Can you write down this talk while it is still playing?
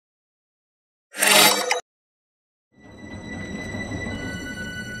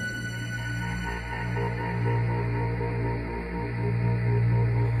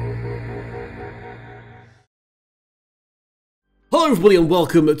Hello everybody and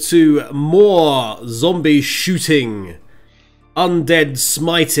welcome to more zombie shooting, undead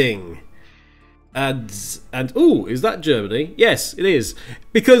smiting, and ooh, is that Germany? Yes, it is.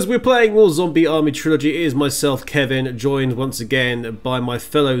 Because we're playing more Zombie Army Trilogy. It is myself, Kevin, joined once again by my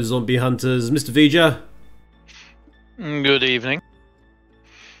fellow zombie hunters, Mr. Vija. Good evening.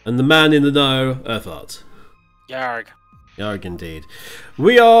 And the man in the know, Earthart. Yarg. Yarg indeed.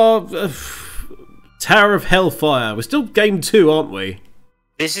 We are... Tower of Hellfire. We're still game 2, aren't we?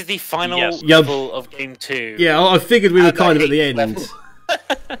 This is the final Yes. level of game 2. Yeah, I figured we were And kind I of at the hate end. this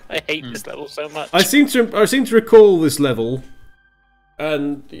I hate this level so much. I seem to recall this level,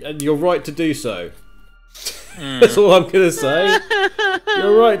 and you're right to do so. That's all I'm gonna say.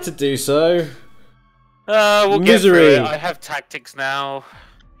 You're right to do so. We'll get Misery. through it. I have tactics now.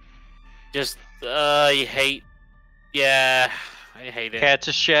 Just, you hate... Yeah, I hate it. Care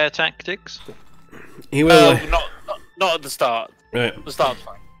to share tactics? He will. Not at the start. Right. The start's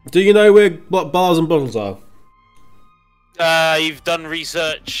fine. Do you know what bars and bottles are? You've done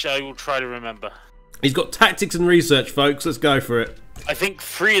research. I will try to remember. He's got tactics and research, folks. Let's go for it. I think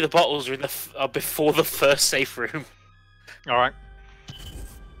 3 of the bottles are, are before the first safe room. Alright.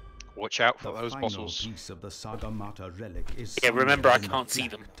 Watch out for The those final bottles. piece of the Saga Mata relic is Yeah, remember, somewhere I in the can't see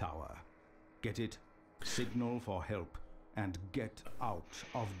Black them. Tower. Get it, signal for help, and get out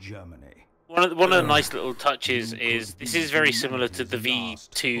of Germany. One of the nice little touches is this is very similar to the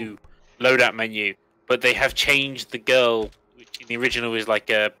V2 loadout menu, but they have changed the girl, which in the original is like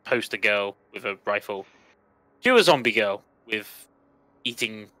a poster girl with a rifle, to a zombie girl with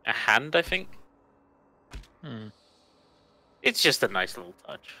eating a hand, I think. It's just a nice little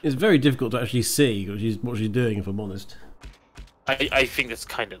touch. It's very difficult to actually see what she's doing, if I'm honest. I think that's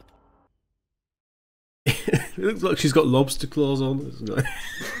kind of... It looks like she's got lobster claws on. It's like...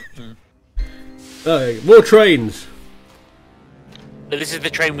 Oh, more trains. But this is the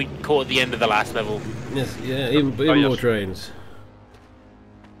train we caught at the end of the last level. Yes, yeah, even yes. more trains.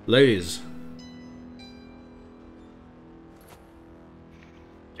 Ladies.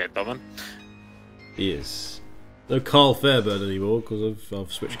 Gentlemen. Yes. No Carl Fairburn anymore because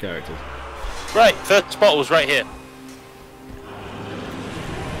I've switched characters. Right, first bottle's right here.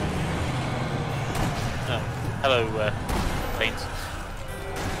 Oh, hello, planes.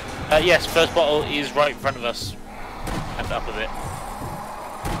 Yes, first bottle is right in front of us. And up a bit.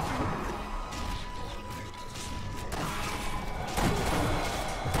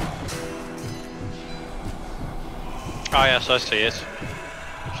 Oh yes, I see it.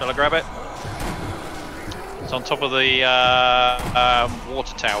 Shall I grab it? It's on top of the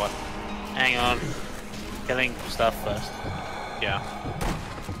water tower. Hang on. Killing stuff first. Yeah.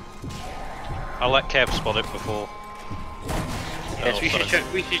 I'll let Kev spot it before. Yes,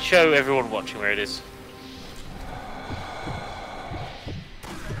 we should show everyone watching where it is.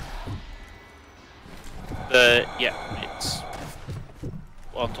 Yeah, it's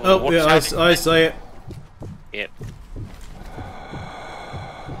on top of the Oh, water yeah, tower. I say it. Yep.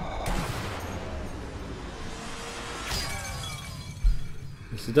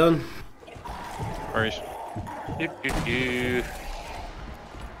 This is done. Where is?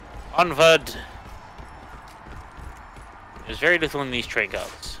 Onward. There's very little in these train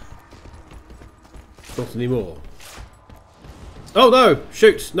cards. Not anymore. Oh no!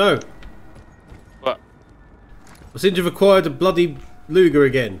 Shoot! No! What? I seem to have acquired a bloody Luger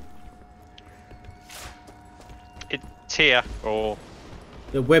again. It's here, or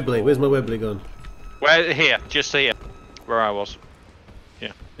The Webley. Where's my Webley gone? where? Here, just here, where I was.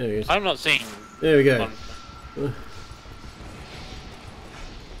 Yeah. There he is. I'm not seeing. There we go. one.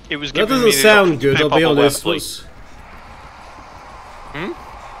 It was. That giving doesn't me the option sound to good, pick I'll up be a honest. Webley. What's...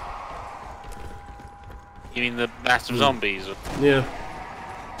 You mean the massive zombies? Or... Yeah.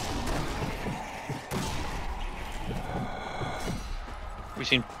 We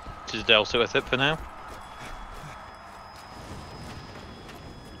seem to dealt with it for now.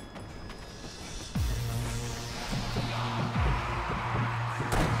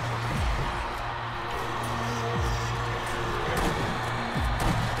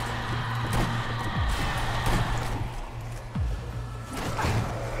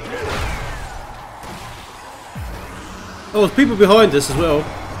 Oh, there's people behind us as well.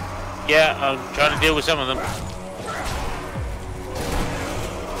 Yeah, I'm trying to deal with some of them.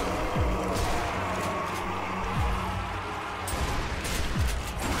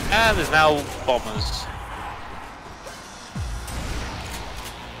 And there's now bombers.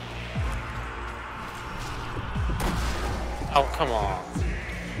 Oh, come on.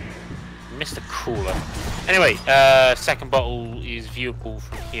 Missed the cooler. Anyway, second bottle is viewable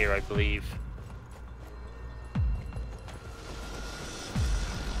from here, I believe.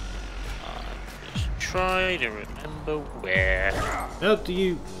 Just try to remember where. How do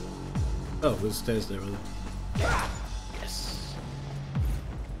you... Oh, there's stairs there, rather. Yes.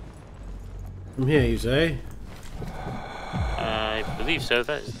 From here, you say? I believe so.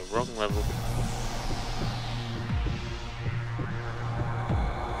 That is the wrong level.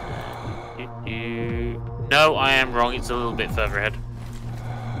 No, I am wrong. It's a little bit further ahead.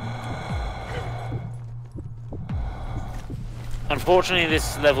 Unfortunately,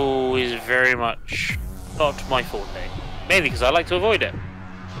 this level is very much not my forte. Mainly because I like to avoid it.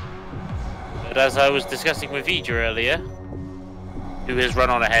 But as I was discussing with Vija earlier, who has run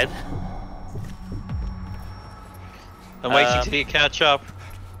on ahead, I'm waiting till you catch up.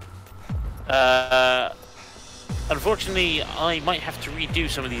 unfortunately, I might have to redo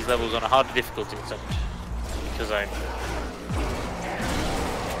some of these levels on a harder difficulty or something. Because I'm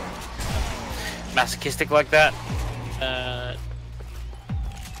masochistic like that.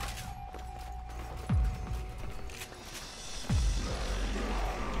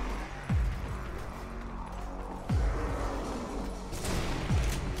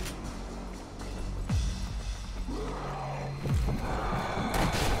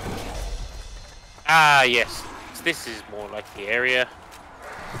 Ah, yes. This is more like the area.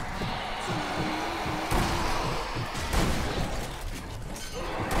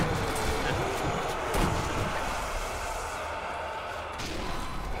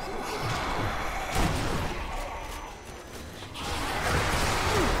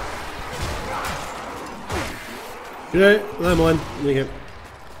 No mind. There you go.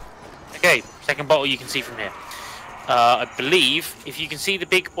 Okay, second bottle you can see from here. I believe if you can see the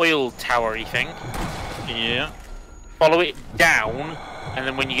big oil towery thing, Yeah. follow it down, and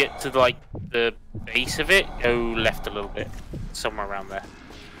then when you get to like the base of it, go left a little bit, somewhere around there.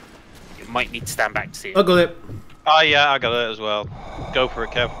 You might need to stand back to see it. I got it. Oh yeah, I got it as well. Go for it,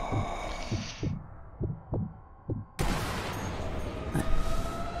 Kev.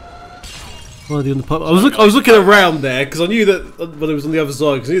 Oh, the underpipe. I was looking around there because I knew that when it was on the other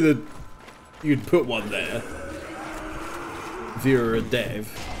side. Because I knew that you'd put one there if you were a dev.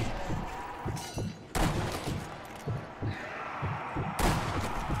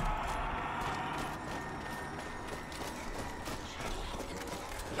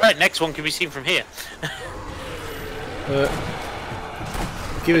 Right, next one can be seen from here.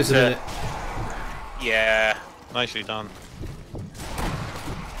 Give us a minute. Yeah. Nicely done.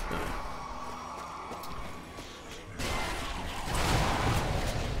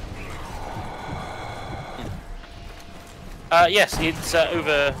 Yes, it's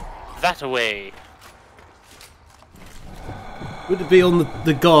over that away. Would it be on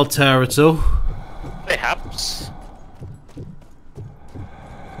the guard tower at all? Perhaps.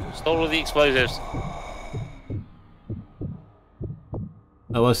 Stole all the explosives.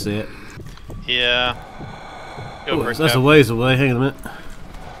 Oh, I see it. Yeah. Go Oh, for it, that's a Kev. ways away. Hang on a minute.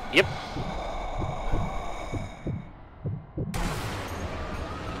 Yep.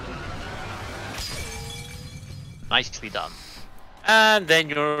 Nicely done. And then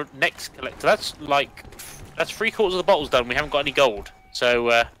your next collector. That's 3/4 of the bottles done. We haven't got any gold.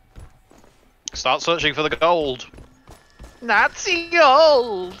 So, Start searching for the gold. Nazi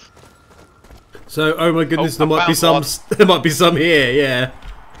gold! So, oh my goodness, Oh, there might be I some. found There might be some here. Yeah.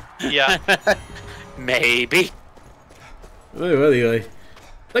 Yeah. maybe. Oh, anyway.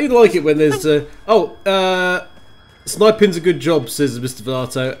 Don't you like it when there's sniping's a good job, says Mr.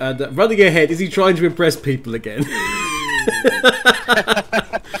 Vellato, and running ahead, is he trying to impress people again?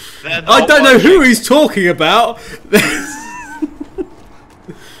 I don't know who he's talking about.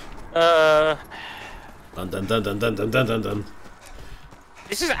 Dun dun dun dun dun dun dun dun dun.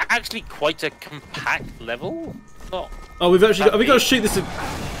 This is actually quite a compact level. Not Oh, we've actually got, have we got to shoot this?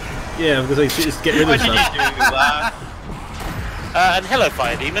 Yeah, I'm gonna say shoot this to get rid Why of did you stuff. do that? and hello,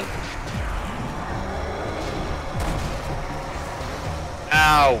 fire demon.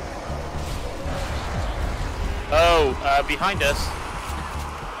 Ow. Oh, behind us.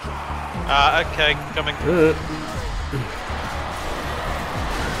 Okay, coming.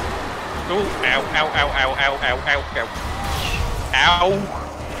 Oh, ow, ow, ow, ow, ow, ow, ow, ow. Ow!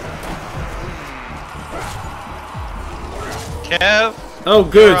 Kev, Oh,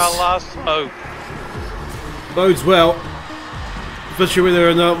 good. you're our last hope. Bodes well. Especially when there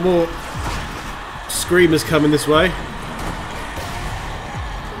are no more screamers coming this way.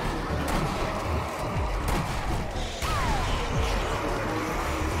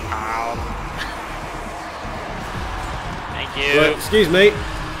 Thank you. Right, excuse me.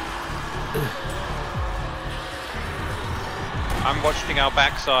 I'm watching our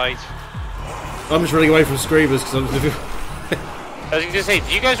backside. I'm just running away from screamers because I'm. I was going to say,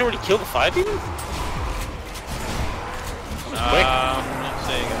 did you guys already kill the fire demon? was quick. Not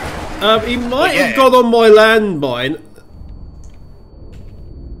seeing him. He might yeah. have gone on my landmine.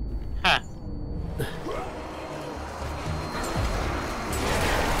 Huh.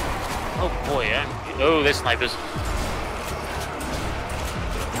 Oh boy, yeah. Oh, there's snipers.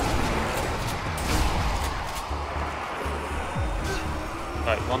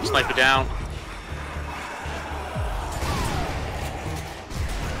 Right, one sniper down.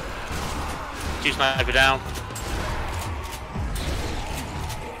 Two sniper down.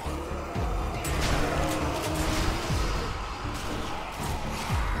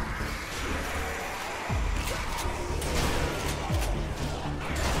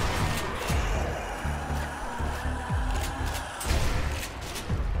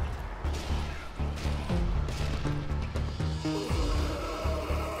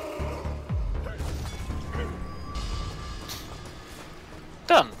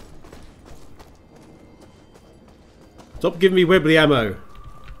 Done. Stop giving me Webley ammo.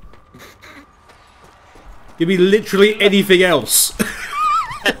 Give me literally anything else.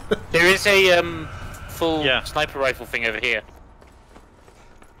 There is a full Yeah. sniper rifle thing over here.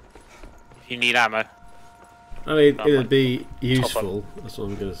 If you need ammo. I mean, Oh, it'd be useful. That's what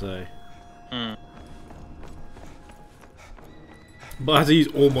I'm gonna say. But I have to use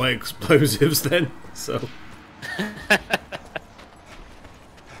all my explosives then. So.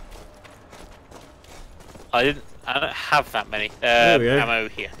 I don't have that many There we go. ammo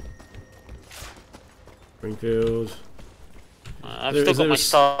here. Springfield. I've Is still there got my a-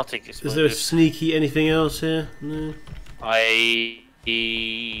 starting Is there a explosives. sneaky anything else here? No. I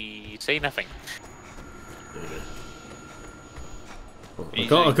say nothing.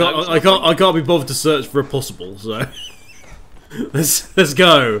 I can't be bothered to search for a possible. So let's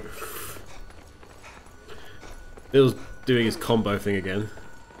go. Bill's doing his combo thing again.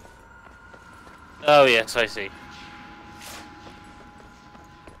 Oh yes, I see.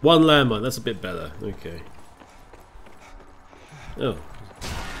 One landmine. That's a bit better. Okay. Oh.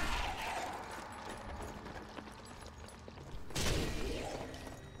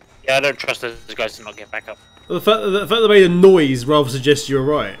 Yeah, I don't trust those guys to not get back up. Well, the fact they made a noise rather suggests you're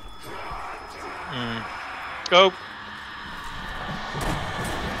right. Go.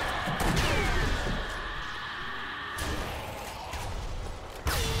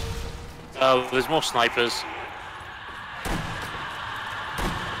 Oh, there's more snipers.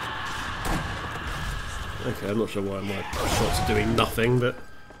 Okay, I'm not sure why my shots are doing nothing, but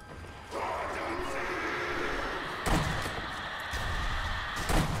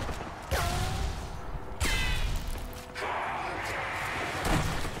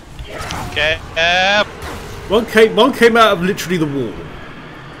Okay. one came out of literally the wall.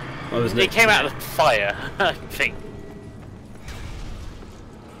 I was It next came to out of the fire, I think.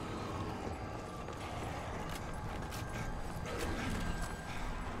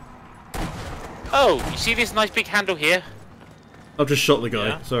 Oh, you see this nice big handle here? I've just shot the guy.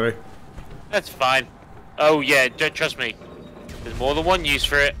 Yeah. Sorry. That's fine. Oh yeah, don't trust me. There's more than one use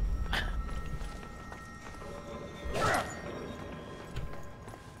for it.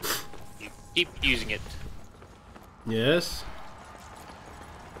 You keep using it. Yes.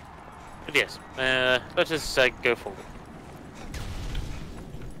 But yes, let us go forward.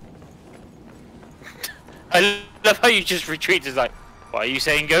 I love how you just retreated like, why are you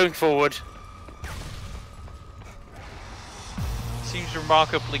saying going forward? Seems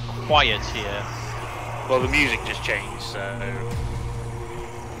remarkably quiet here. Well, the music just changed, so...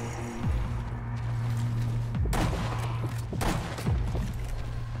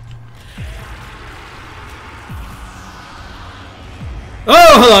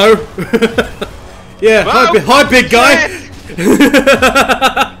 Oh, hello. Yeah, Wow. hi, big guy.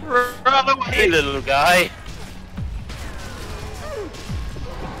 Run away! Hey, little guy!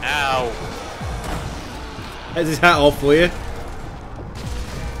 Ow! Has his hat off for you?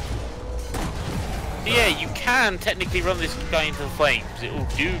 Yeah, you can technically run this guy into the flames. It will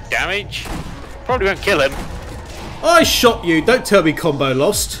do damage. Probably won't kill him. I shot you. Don't tell me combo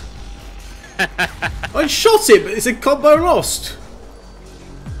lost. I shot it, but it's a combo lost.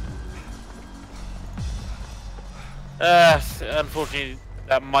 Unfortunately,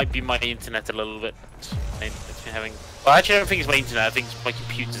 that might be my internet a little bit. It's been having... Well, actually, I don't think it's my internet. I think it's my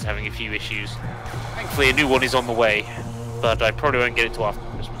computer's having a few issues. Thankfully, a new one is on the way, but I probably won't get it till after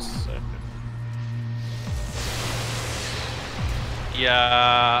Christmas. So.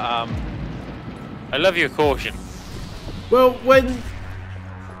 Yeah, I love your caution. Well, when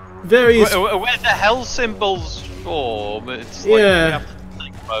various when the hell symbols form, it's like Yeah. you have to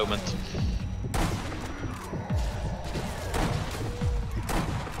take a moment.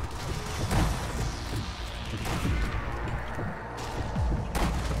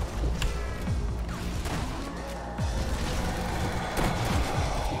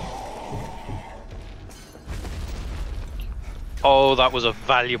 Oh, that was a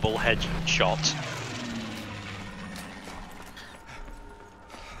valuable headshot.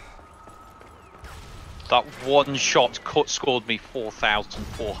 That one shot scored me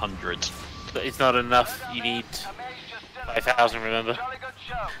 4,400. But it's not enough. You need 5,000. Remember?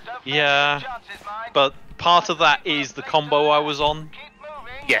 Yeah, but part of that is the combo I was on.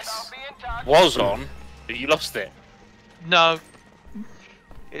 Yes. Was on, but you lost it. No,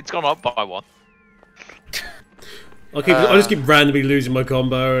 it's gone up by one. I just keep randomly losing my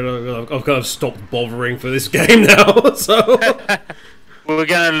combo, and I've kind of stopped bothering for this game now. So We're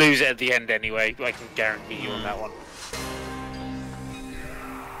gonna lose it at the end anyway. I can guarantee you on that one.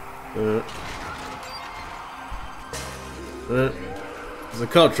 I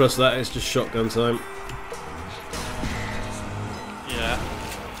can't trust that. It's just shotgun time. Yeah.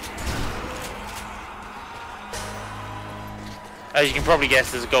 As you can probably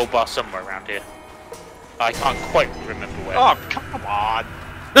guess, there's a gold bar somewhere around here. I can't quite remember where. Oh, come on!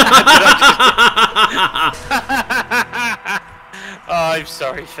 Oh, I'm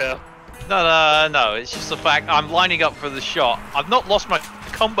sorry, Phil. No, it's just the fact I'm lining up for the shot. I've not lost my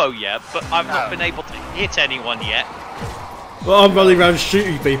combo yet, but I've not been able to hit anyone yet. Well, I'm running around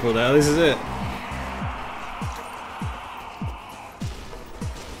shooting people now. This is it.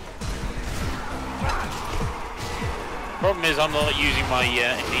 Problem is, I'm not using my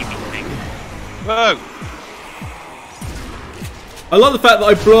aiming thing. Whoa! I like the fact that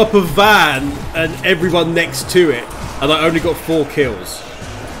I blew up a van and everyone next to it, and I only got 4 kills.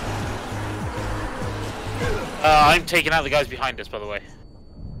 I'm taking out the guys behind us, by the way.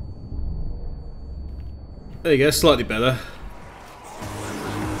 There you go, slightly better.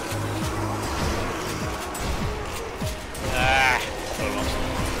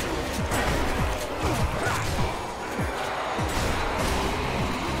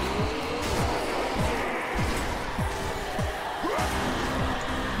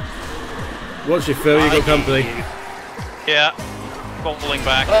 Watch your Phil, you got company. Yeah, falling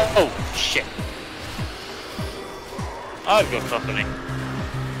back. Oh, shit. I've got company.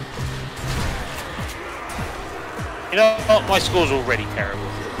 You know what? My score's already terrible.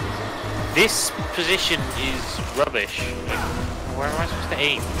 This position is rubbish. Where am I supposed to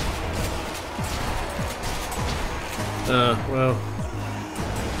aim? Well.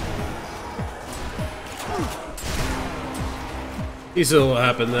 You saw what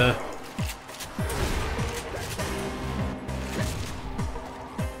happened there.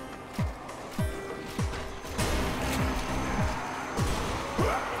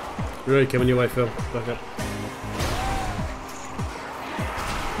 Really coming your way, Phil. Back up.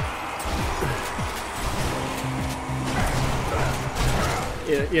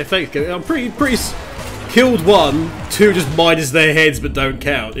 Yeah, thanks. I'm pretty killed 1, 2 just minus their heads but don't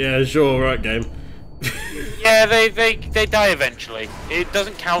count. Yeah, sure, right, game. Yeah, they die eventually. It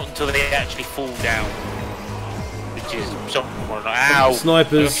doesn't count until they actually fall down, which is somewhere. Ow!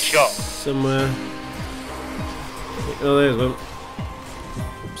 Snipers shot somewhere. Oh, there's one.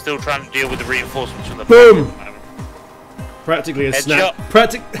 Still trying to deal with the reinforcements from the Boom! back at the moment. Practically a Headshot.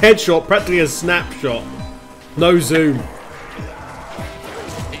 headshot, practically a snapshot. No zoom.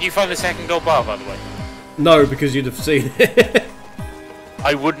 Did you find the second gold bar, by the way? No, because you'd have seen it.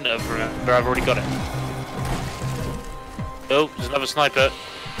 I wouldn't have, remember, I've already got it. Oh, there's another sniper.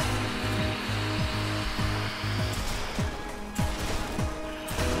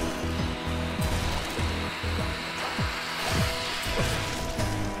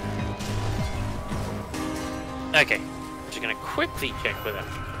 Okay, just gonna quickly check with him.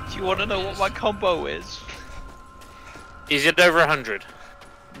 Do you want to know what my combo is? Is it over 100?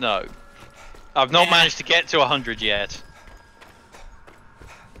 No. I've not managed to get to 100 yet.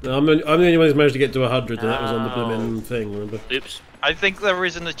 No, I'm the only one who's managed to get to 100, and that was on the blooming thing, remember? Oops. I think there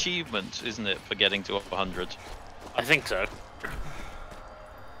is an achievement, isn't it, for getting to 100? I think so.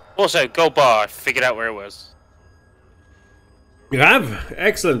 Also, gold bar, I figured out where it was. You have?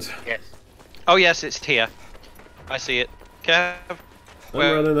 Excellent. Yes. Oh yes, it's here. I see it. Kev,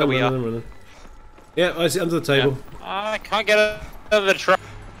 I'm running. Yeah, I see it under the table. I can't get out of the truck.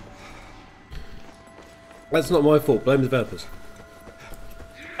 That's not my fault, blame the developers.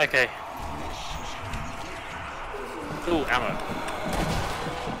 Okay. Ooh, ammo.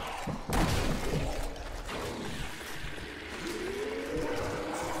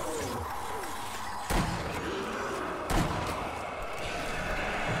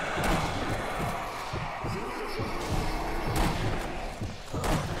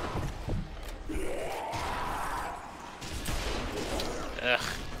 Ugh.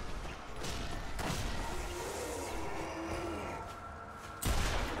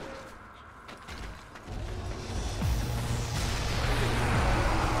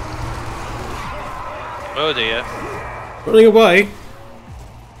 Oh dear. Running away.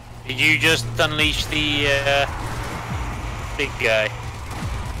 Did you just unleash the big guy?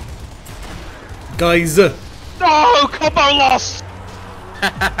 Guys. No! Combo lost!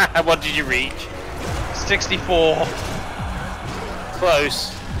 What did you reach? 64.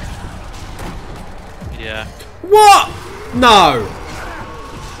 Close. Yeah. What? No.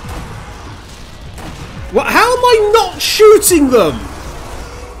 What? How am I not shooting them?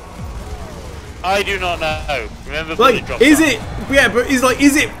 I do not know. Remember, Like, is it? Yeah, but is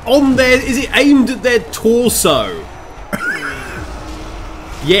it on their? Is it aimed at their torso?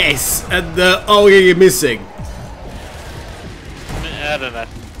 Yes, and oh yeah, you're missing. I don't know.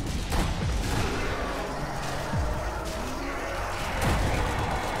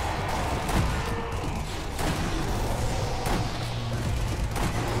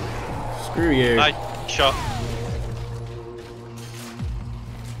 Screw you. Nice shot.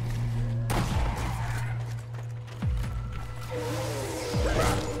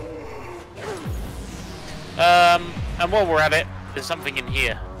 And while we're at it, there's something in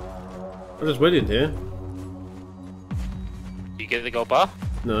here. I just went in here. Do you get the gold bar?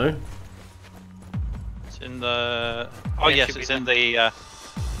 No. It's in the... Oh Yeah, yes, should it's be in the...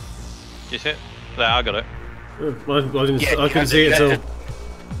 Do you see it? There, I got it. I Yeah, couldn't see it till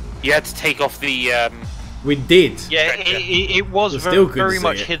you had to take off the. we did. Yeah, Stretcher. it was I still couldn't very see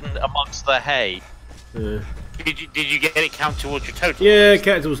much it. hidden amongst the hay. Yeah, Did you get it count towards your total? yeah,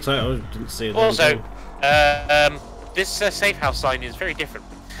 character was tight. I didn't see it. Also, this safe house sign is very different.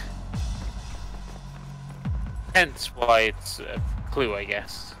 Hence why it's a clue, I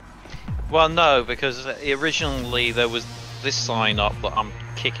guess. Well, no, because originally there was this sign up that I'm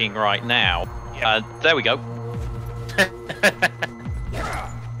kicking right now. Yeah. There we go.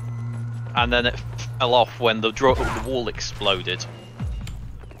 And then it fell off when the wall exploded.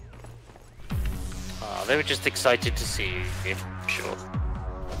 Oh, they were just excited to see you. Sure.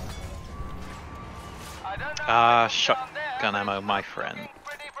 Shotgun ammo, my friend.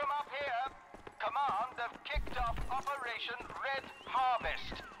 Command have kicked off Operation Red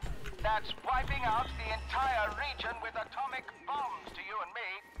Harvest. That's wiping out the entire region with atomic bombs to you and me.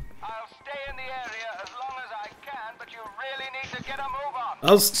 I'll stay in the area as long as I can, but you really need to get a move on.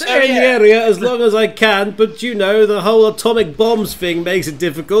 I'll stay in the area as long as I can, but you know, the whole atomic bombs thing makes it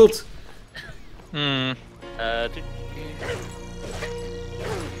difficult. Hmm. I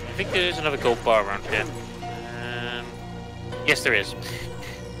think there is another gold bar around here. Yes, there is.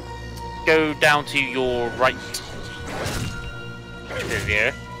 Go down to your right.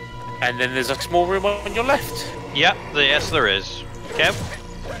 There. And then there's a small room on your left. Yep, yes there is. Kev?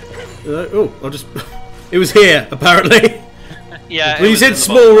 Oh, I just... It was here, apparently. Yeah. When you said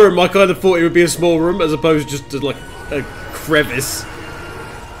small room, I kind of thought it would be a small room, as opposed just to, like, a crevice.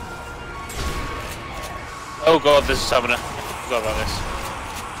 Oh god, there's a summoner. I forgot about this.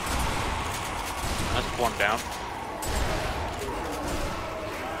 That's one down.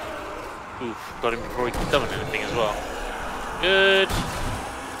 Oof, got him before he could summon anything as well. Good.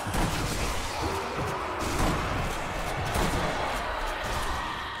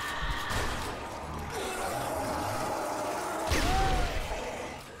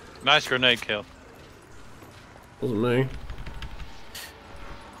 Nice grenade kill. Wasn't me.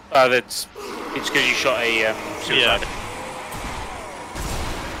 It's because you shot a suicide.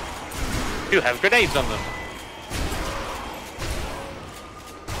 You have grenades on them.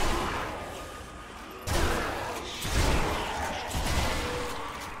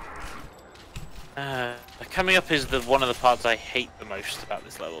 Coming up is one of the parts I hate the most about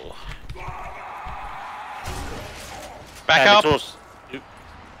this level. Back up. Oop.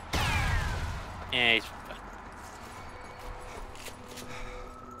 Yeah, he's fine.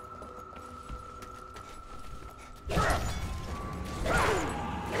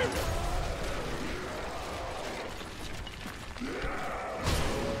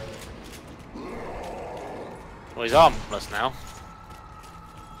 Well, he's armless now.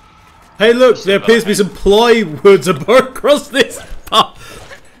 Hey look, there appears to be some plywood across this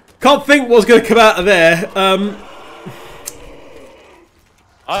path. Can't think what's going to come out of there.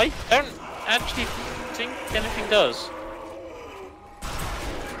 I don't actually think anything does.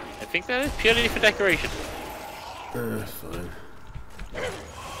 I think that is purely for decoration. Fine.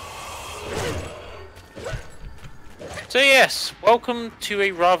 So yes, welcome to a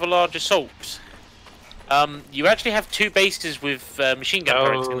rather large assault. You actually have two bases with machine gun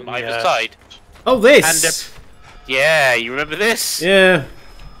turrets in them either side. Oh, this! And, yeah, you remember this? Yeah.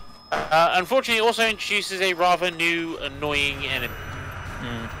 Unfortunately, it also introduces a rather new, annoying enemy.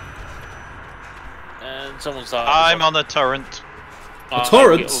 And someone's I'm on the turret. A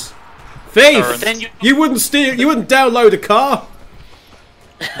torrent? Thief! Then You wouldn't steal. You wouldn't download a car.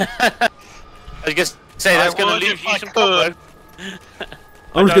 I was gonna say that's gonna would leave if you I some could. combo.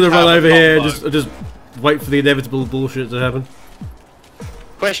 I'm just don't gonna run have a over here and combo. just wait for the inevitable bullshit to happen.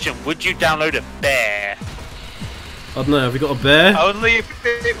 Question: would you download a bear? I don't know. Have we got a bear? Only if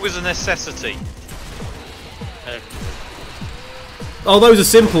it was a necessity. Oh, those are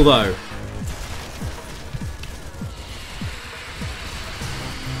simple though.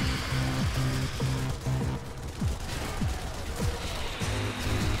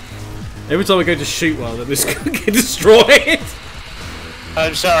 Every time I go to shoot one, they just get destroyed.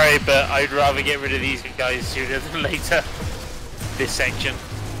 I'm sorry, but I'd rather get rid of these guys sooner than later. This section.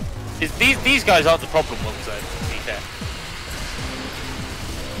 These guys aren't the problem ones, though. To be fair.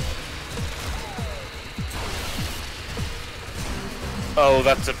 Oh,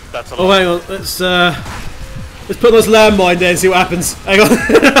 that's a Oh, lot. hang on. Let's put this landmine there and see what happens. Hang on.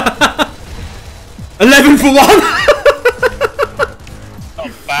 11 for 1.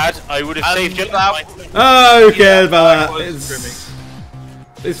 Not bad. I would have saved you. Oh, who cares about I that? was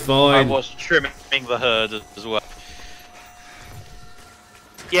It's I fine. was trimming the herd as well.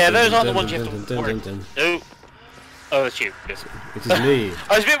 Yeah, those aren't the ones you have to worry. No. Oh, that's you. Yes. It is me.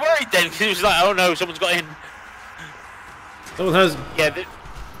 I was a bit worried then because it was like, oh no, someone's got in. Someone has. Yeah,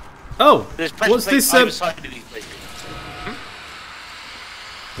 Oh, there's pressure what's plates this? either side of these places.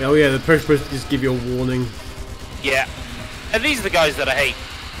 Oh yeah, the pressure plates just give you a warning. Yeah, and these are the guys that I hate.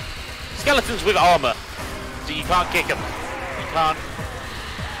 Skeletons with armor, so you can't kick them. You can't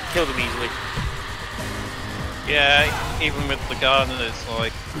kill them easily. Yeah, even with the gun, it's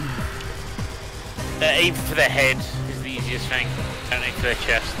like Aim for their head is the easiest thing. Don't aim for their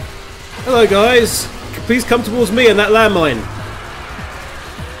chest. Hello guys, please come towards me and that landmine.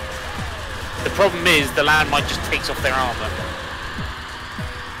 The problem is the landmine just takes off their armor.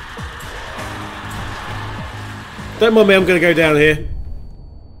 Don't mind me, I'm gonna go down here.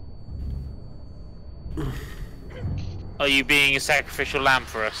 Are you being a sacrificial lamb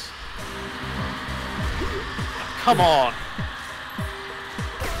for us? Come on!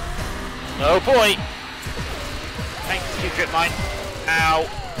 Oh boy! Thank you, Drip Mine. Ow!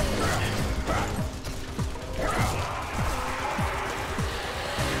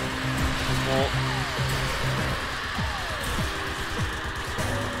 More.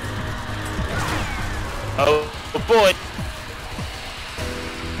 Oh boy!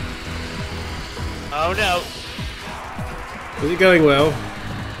 Oh no! Is it going well?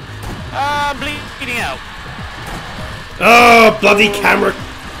 I'm bleeding out. Oh, bloody camera!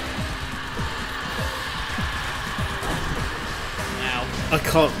 Ow. I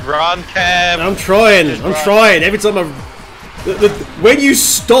can't. run, Cam. I'm trying. I'm trying. Every time I. When you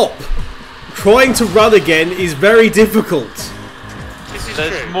stop, trying to run again is very difficult. This is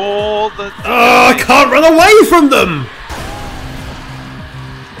There's true. more than. Oh, I can't run away from them.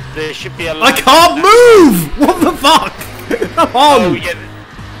 There should be a I line. can't move. What the fuck? Come on. Oh yeah.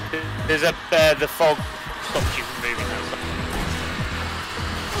 There's a the fog stops you from moving.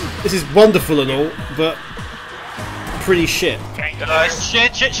 This is wonderful and all, but pretty shit.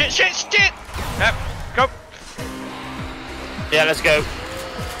 Shit! Yep, go. Yeah, let's go.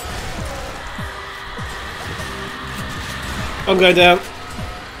 I'm going down.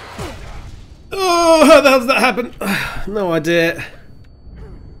 Oh, how the hell did that happen? No idea.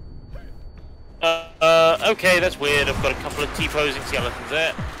 Okay, that's weird. I've got a couple of T-posing skeletons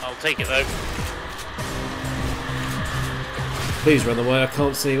there. I'll take it though. Please run away. I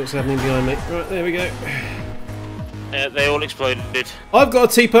can't see what's happening behind me. Right, there we go. They all exploded. I've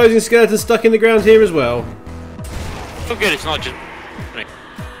got a T-posing skeleton stuck in the ground here as well. Oh good, it's not just me.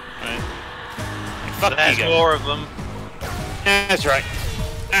 Right. Fuck There's you guys. more of them. Yeah, that's right.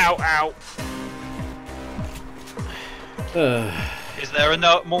 Ow, ow. Is there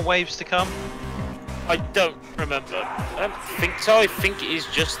more waves to come? I don't remember. I don't think so. I think it is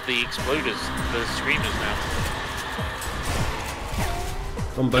just the exploders, the screamers now.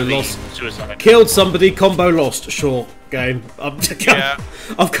 Combo The lost. Suicide. Killed somebody. Combo lost. Sure. Game. Yeah.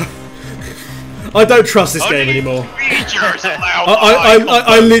 I don't trust this game anymore.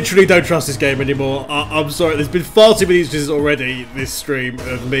 I literally don't trust this game anymore. I'm sorry. There's been far too many instances already this stream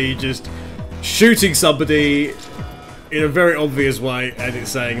of me just shooting somebody in a very obvious way, and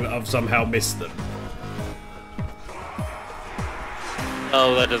it's saying that I've somehow missed them.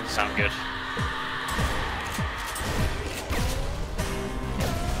 Oh, that doesn't sound good.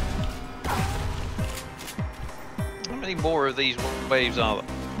 How many more of these waves are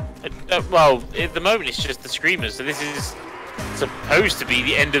there? Well, at the moment it's just the screamers, so this is supposed to be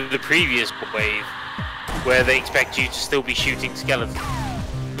the end of the previous wave, where they expect you to still be shooting skeletons.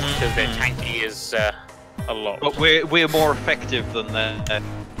 because their tanky is a lot. But we're more effective than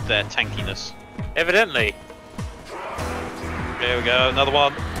their tankiness. Evidently. There we go, another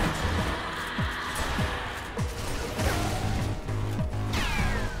one.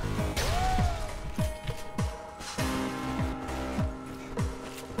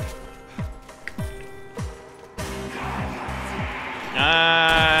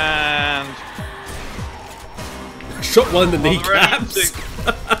 And Shot one in the ready kneecaps.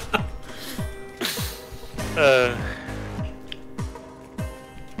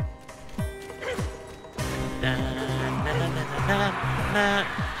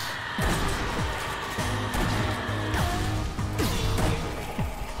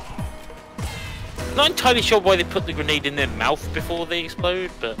 Not entirely sure why they put the grenade in their mouth before they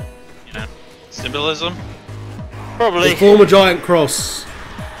explode, but you know, symbolism. probably. They form a giant cross.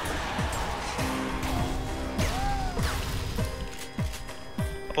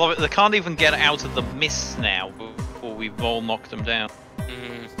 I love it. They can't even get out of the mist now before we've all knocked them down.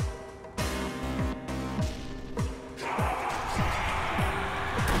 Mm.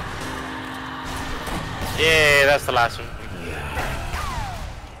 Yeah, that's the last one.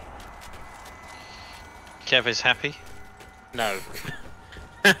 Kev is happy. No.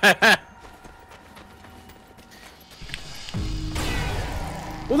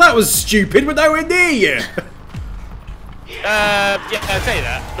 Well, that was stupid. We're nowhere near you. Yeah, I'd say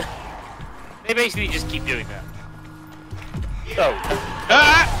that. They basically just keep doing that. Oh.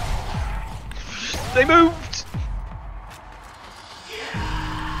 Ah! They moved.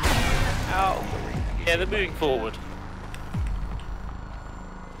 Ow. Yeah, they're moving forward.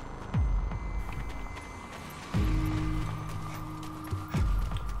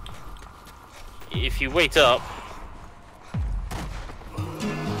 If you wait up,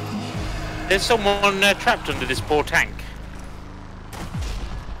 there's someone trapped under this poor tank.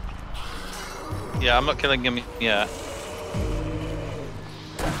 Yeah, I'm not killing him yet.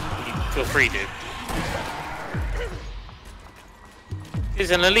 Feel free to.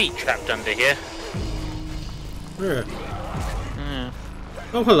 There's an elite trapped under here. Yeah. Mm.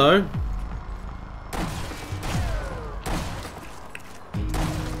 Oh, hello.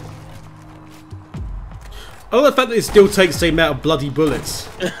 Oh, the fact that it still takes the same amount of bloody bullets.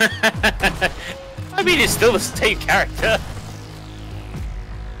 I mean, it's still the same character.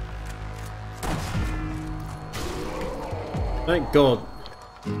 Thank God.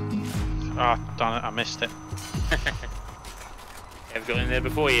 Ah, darn it, I missed it. I've got in there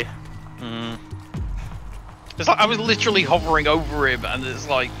before you. Mm. It's like I was literally hovering over him, and it's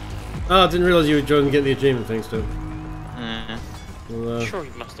like. Oh, I didn't realise you were trying to get the achievement thing still. Mm. Well, Sure,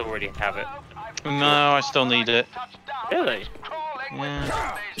 you must already have it. No, I still need it. Really?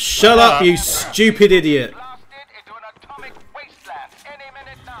 Yeah. shut up, you stupid idiot. Blasted into an atomic wasteland any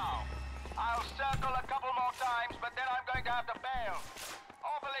minute now. I'll circle a couple more times, but then I'm going to have to bail.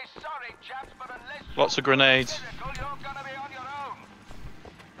 Awfully sorry, chaps, but unless Lots of grenades. you're gonna be on your own.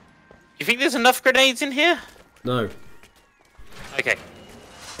 You think there's enough grenades in here? No. Okay.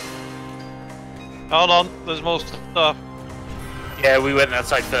 Hold on, there's more stuff. Yeah, we went that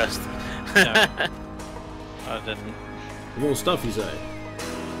side first. No, I didn't. More stuff, you say?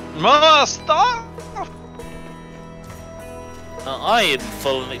 More stuff! I am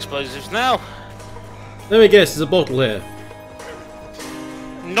full of explosives now. Let me guess, there's a bottle here.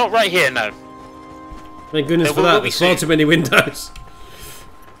 Not right here, no. Thank goodness There for will that, be there's far soon. too many windows.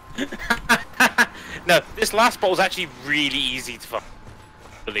 No, this last bottle's actually really easy to find.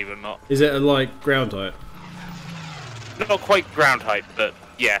 Believe it or not. Is it like ground height? Not quite ground height, but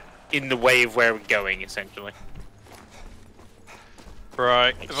yeah, in the way of where we're going, essentially.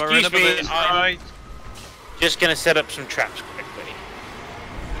 Right, if I Excuse remember me, this right. Just gonna set up some traps quickly.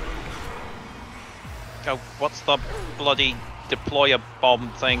 Oh, what's the bloody deploy a bomb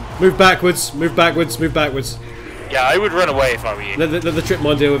thing? Move backwards, move backwards, move backwards. Yeah, I would run away if I were you. Let the trip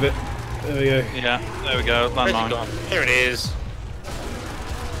mine deal with it. There we go. Yeah, there we go, Where's it landmine. gone? There it is.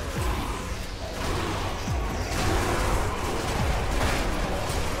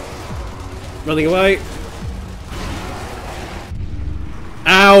 Running away.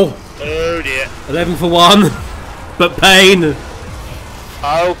 Ow! Oh dear. 11 for 1. But pain.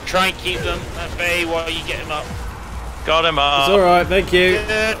 I'll try and keep them at bay while you get them up. Got him up. It's alright, thank you.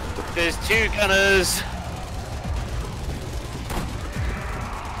 Good. There's two gunners.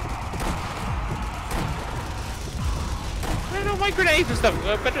 Where did all my grenades and stuff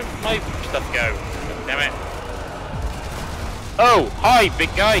go? Where did my stuff go? Damn it. Oh, hi,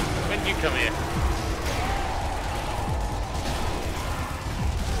 big guy. When did you come here?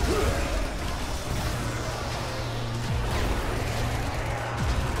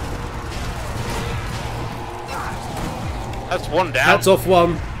 That's one down. Hats off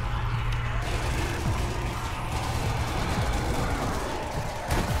one.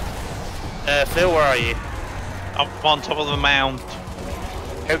 Phil, where are you? I'm on top of the mound.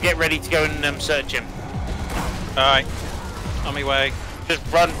 Go get ready to go and search him. Alright. On my way. Just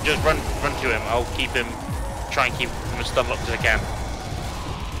run to him. I'll keep him, try and keep him as stun locked as I can.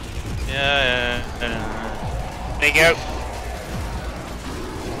 Yeah. There you go.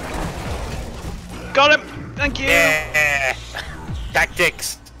 Got him! Thank you! Yeah.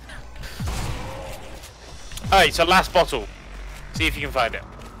 Tactics. Alright, so last bottle. See if you can find it.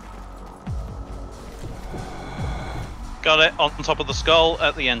 Got it on top of the skull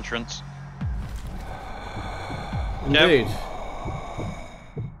at the entrance. Indeed.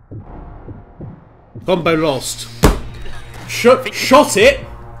 Combo lost. Shot it,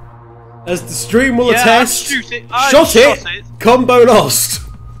 as the stream will attest. Shoot it. Shot it. Combo lost.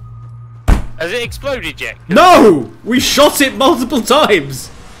 Has it exploded yet? No, we shot it multiple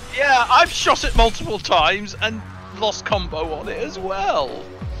times. Yeah, I've shot it multiple times and lost combo on it as well.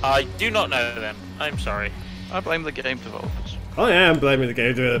 I do not know then. I'm sorry. I blame the game developers. I am blaming the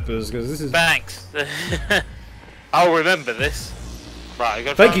game developers because this is. Thanks. I'll remember this. Right, I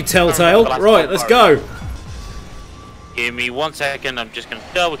gotta Thank you, Telltale. Right, let's go. Give me 1 second. I'm just gonna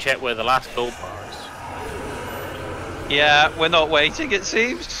double check where the last gold bar is. Yeah, we're not waiting, it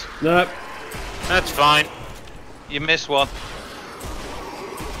seems. No. That's fine. You missed one.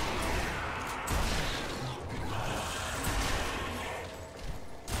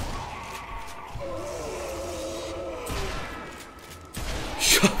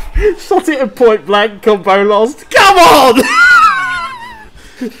 Shot it at point blank, combo lost. Come on!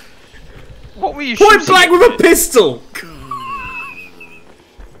 What were you Point shooting blank at? with a pistol!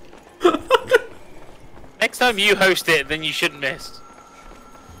 Next time you host it, then you shouldn't miss.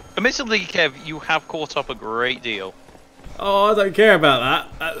 Admittedly, Kev, you have caught up a great deal. Oh, I don't care about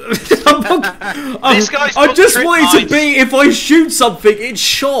that. This guy's I got just trick wanted to eyes. be, if I shoot something, it's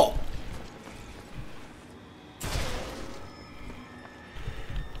shot.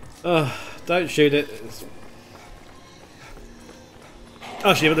 Don't shoot it.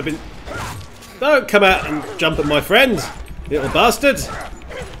 Actually, it would have been. Don't come out and jump at my friend, little bastard.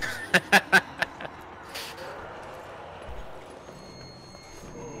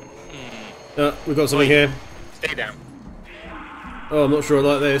 We've got something here. Stay down. Oh, I'm not sure I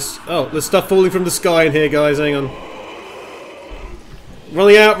like this. Oh, there's stuff falling from the sky in here, guys. Hang on.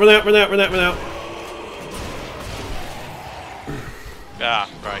 Running out, run out, run out, run out, run out. Ah,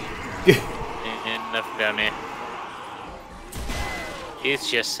 right. Enough down here. It's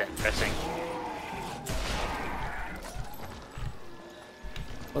just set pressing.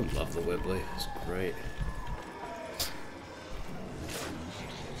 I love the Webley. It's great.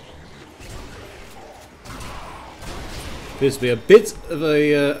 Appears to be a bit of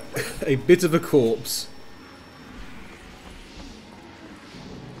a bit of a corpse.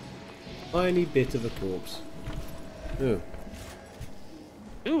 Tiny bit of a corpse. Oh.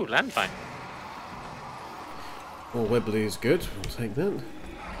 Ooh, landmine. Well, Webley is good. I'll take that.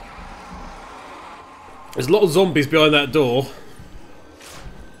 There's a lot of zombies behind that door.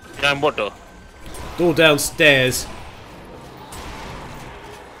 Behind what door? Door downstairs.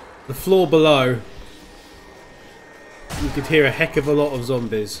 The floor below. You could hear a heck of a lot of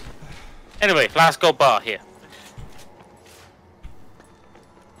zombies. Anyway, last gold bar here.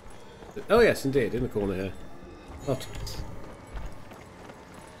 Oh yes, indeed, in the corner here. Oh.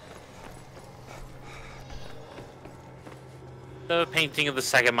 The painting of the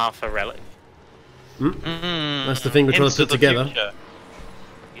Sagamartha relic. That's the thing we're trying to put together. Future.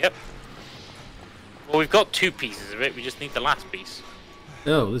 Yep. Well, we've got two pieces of it. We just need the last piece.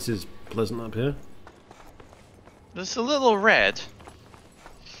 Oh, this is pleasant up here. There's a little red.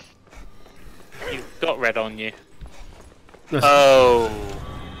 You've got red on you. That's- Oh.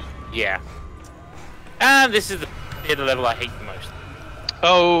 Yeah. And this is the bit of the level I hate the most.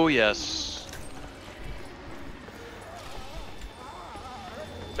 Oh, yes.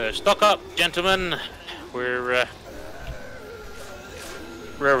 So stock up, gentlemen. We're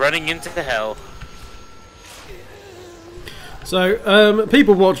running into hell. So,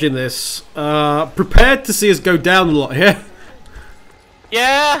 people watching this, prepared to see us go down a lot here.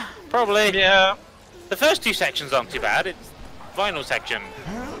 Yeah, probably. Yeah. The first two sections aren't too bad. It's the final section.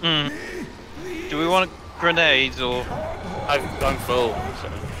 Do we want grenades or... I'm full. So.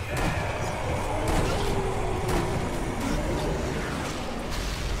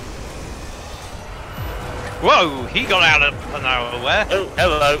 Whoa, he got out of nowhere. Oh,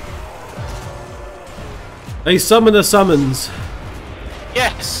 hello. A summoner summons.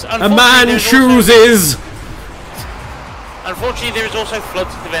 Yes. A man there's chooses. Unfortunately, there is also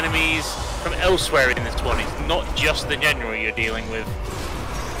floods of enemies from elsewhere in this one. It's not just the general you're dealing with.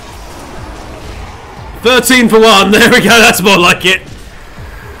 13 for 1. There we go. That's more like it.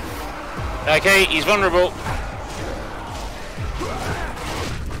 Okay, he's vulnerable.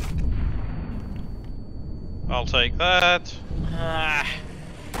 I'll take that.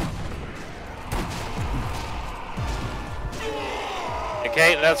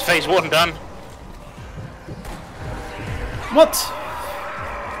 Okay, that's phase 1 done. What?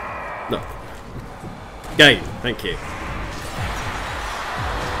 No. Game. Thank you.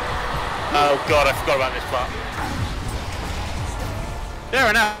 Oh god, I forgot about this part. There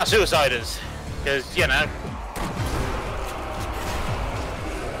are now suiciders. Because, you know.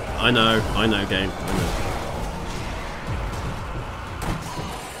 I know, game. I know.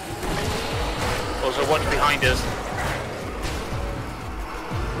 Also, watch behind us.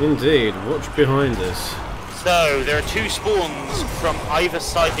 Indeed. Watch behind us. So, there are 2 spawns from either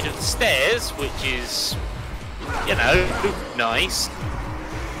side of the stairs, which is, you know, nice.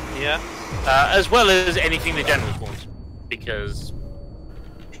 Yeah. As well as anything the general spawns. Because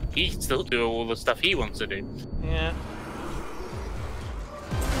he can still do all the stuff he wants to do. Yeah.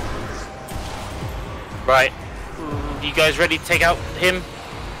 Right. You guys ready to take out him?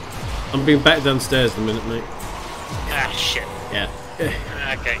 I'm being back downstairs in a minute, mate. Ah, shit. Yeah.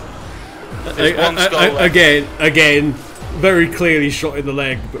 Okay. There's one skull left. Again, very clearly shot in the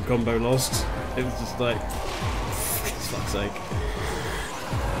leg, but combo lost. It's just like, for fuck's sake.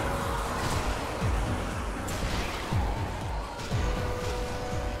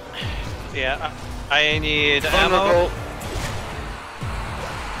 Yeah. I need Vulnerable. ammo.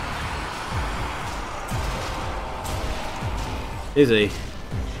 Is he?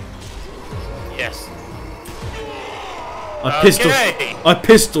 Yes. I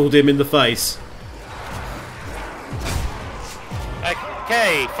pistoled him in the face.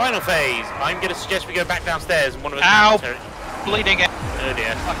 Okay, final phase. I'm gonna suggest we go back downstairs and one of us. Ow! Bleeding out. Oh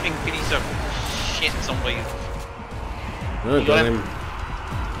dear. Fucking piece of shit zombies. Oh, You got got him? him.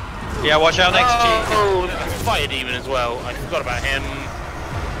 Yeah, watch out next to you. Oh, there's a fire demon as well. I forgot about him.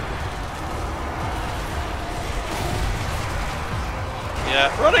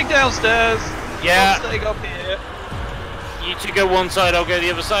 Yeah, running downstairs. Yeah. I'm staying up here. You two go one side, I'll go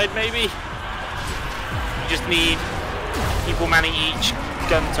the other side, maybe. You just need people manning each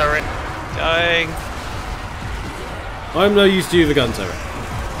gun turret. Going. I'm no use to you, the gun turret.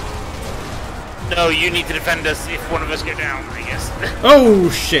 No, you need to defend us if one of us go down, I guess. Oh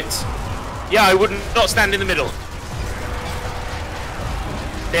shit! Yeah, I wouldn't not stand in the middle.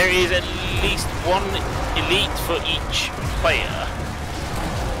 There is at least one elite for each player.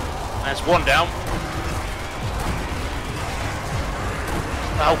 That's one down.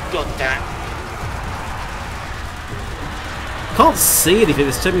 Oh god damn. Can't see anything.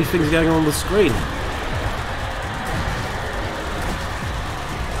 There's so many things going on the screen.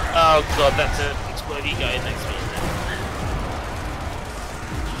 Oh god, that's an exploding guy next to me.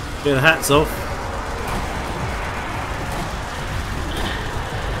 Get the hats off.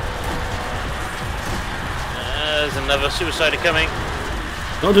 There's another suicider coming.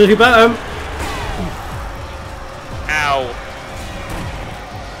 Don't do anything about him. Ow.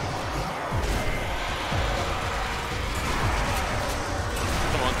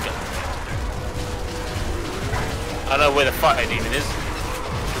 Come on, go. I know where the fire demon is.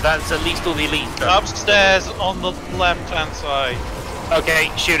 So that's at least all the elite stuff. Upstairs on the left-hand side.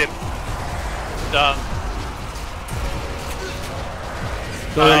 Okay, shoot him. Done.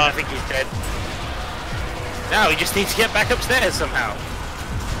 I think he's dead. Now we just need to get back upstairs somehow.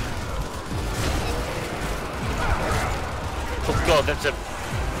 Oh god, that's a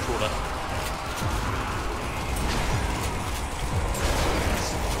crawler.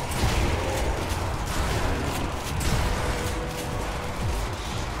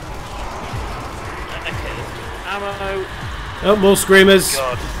 Okay, ammo. Oh, more screamers.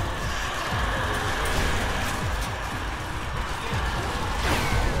 God.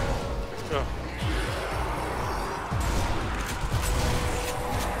 Oh.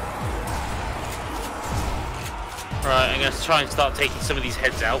 Right, I'm going to try and start taking some of these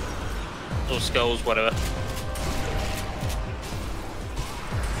heads out. Or skulls, whatever.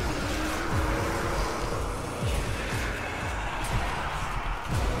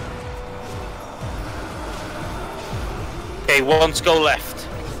 Okay, one skull left.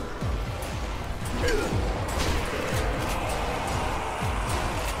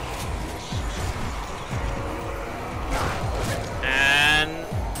 And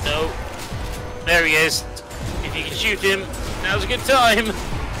no. There he is. If you can shoot him, now's a good time.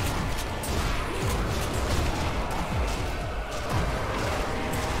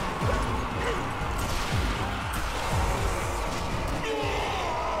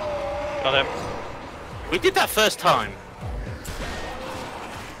 Got him. We did that first time.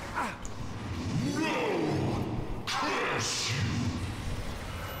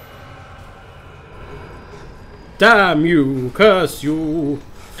 Damn you! Curse you!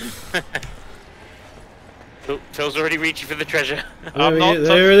 Phil's already reaching for the treasure. I'm not there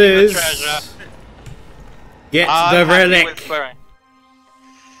touching it the is. treasure. Get I'm the happy relic. with where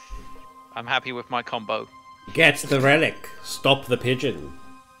I'm happy with my combo. Get the relic. Stop the pigeon.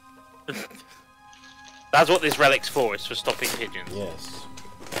 That's what this relic's for. It's for stopping pigeons Yes.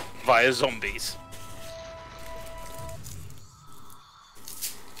 via zombies.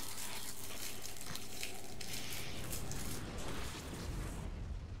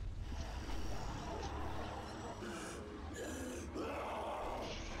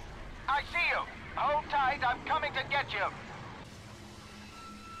 I see you. Hold tight, I'm coming to get you.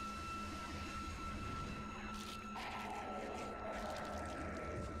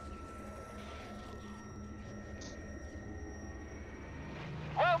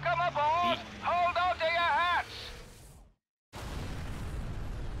 Welcome aboard. Hold on to your hats.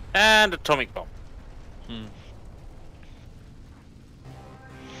 And atomic bomb.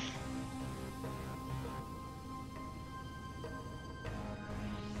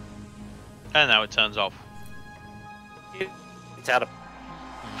 And now it turns off. It's out of.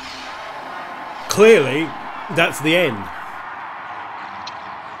 Clearly, that's the end.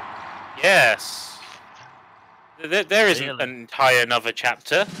 Yes. There isn't Really? an entire another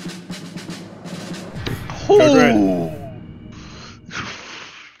chapter.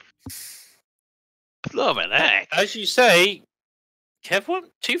 Blimey heck. As you say, Kev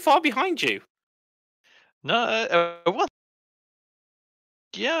wasn't too far behind you. No, what?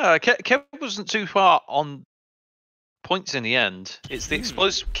 Yeah, Kev wasn't too far on points in the end. It's the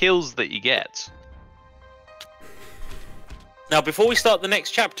explosive kills that you get. Now, before we start the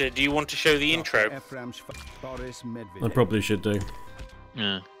next chapter, do you want to show the intro? I probably should do.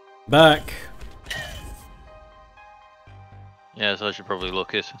 Yeah. Back. Yeah, so I should probably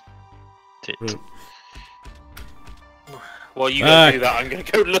look at it. While you go do that, I'm going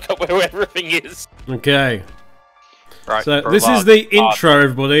to go look up where everything is. Okay. Right. So this is the intro,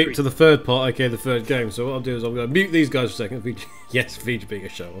 everybody, to the third part. Okay, the third game. So what I'll do is I'm going to mute these guys for a second. Yes, Feed being a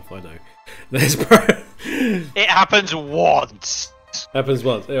show off. I know. There's It happens once. happens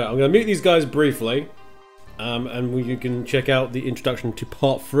once. Anyway, I'm going to mute these guys briefly, and you can check out the introduction to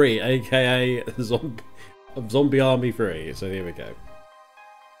Part 3, aka Zombie Army 3. So here we go.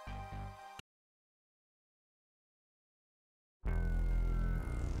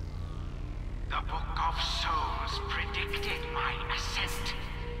 The Book of Souls predicted my ascent.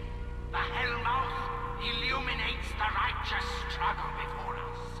 The Hellmouth illuminates the righteous struggle before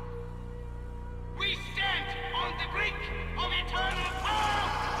us. We stand on the brink of eternal power!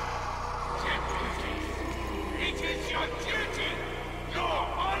 Gentlemen, it is your duty, your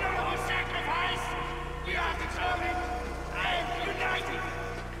honorable sacrifice. We are determined and united.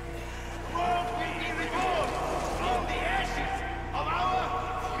 The world will be reborn from the ashes of our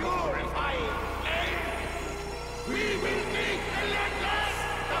purifying flame. We will be relentless.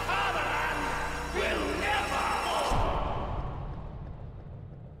 The fatherland will never fall.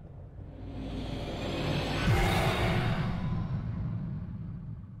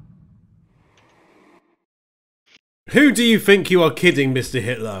 Who do you think you are kidding, Mr.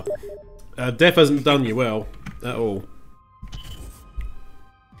 Hitler? Death hasn't done you well at all.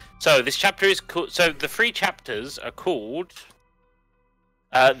 So this chapter is called. So the 3 chapters are called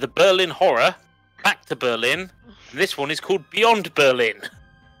the Berlin Horror, Back to Berlin. And this one is called Beyond Berlin.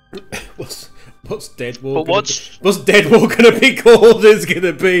 What's Dead War? But what's Dead War gonna be called? It's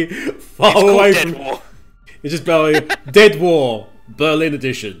gonna be far It's away called from. Dead War. It's just about Dead War Berlin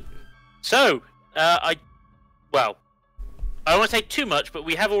edition. So I don't want to say too much, but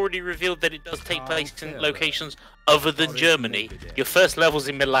we have already revealed that it does take place in locations other than Germany. Your first level's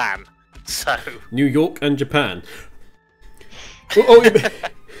in Milan, so New York and Japan.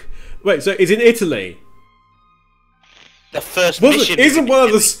 Wait, so it's in Italy? the first mission Isn't in one of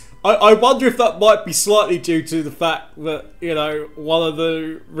Italy. the? I wonder if that might be slightly due to the fact that one of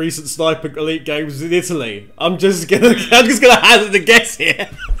the recent Sniper Elite games is in Italy. I'm just gonna hazard a guess here.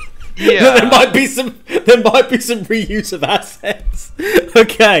 Yeah. there might be some reuse of assets.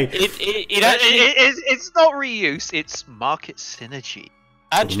 Okay. It actually, It's not reuse, it's market synergy.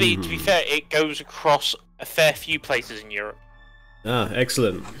 actually, to be fair, it goes across a fair few places in Europe. Ah,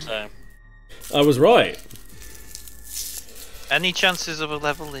 excellent. So I was right. Any chances of a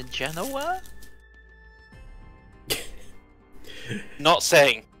level in Genoa? not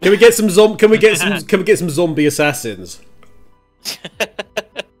saying. Can we get some zombie assassins?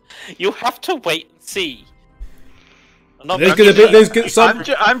 You'll have to wait and see. There's gonna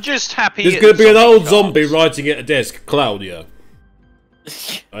be I'm just happy. There's gonna be an old zombie writing at a desk. Claudia,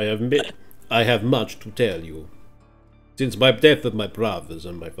 I have much to tell you. Since my death of my brothers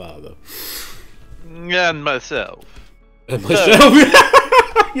and my father. And myself. And myself.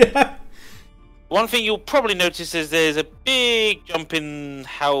 Yeah. One thing you'll probably notice is there's a big jump in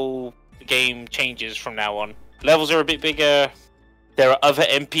how the game changes from now on. Levels are a bit bigger. There are other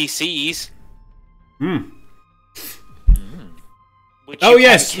NPCs. Oh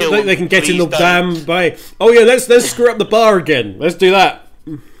yes, they can get in the dam by. Oh yeah, let's screw up the bar again. Let's do that.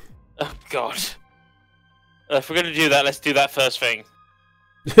 Oh god. If we're gonna do that, let's do that first thing.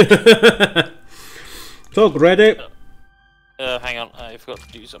 Talk ready. Hang on, I forgot to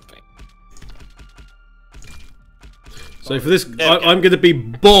do something. So for this, I'm going to be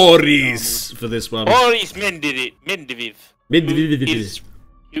Boris for this one. Boris Mendeviv.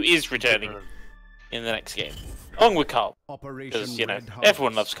 Who is returning in the next game, along with Carl. Because you know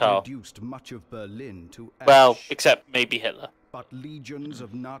everyone loves Carl. Much of Berlin to well, except maybe Hitler. But legions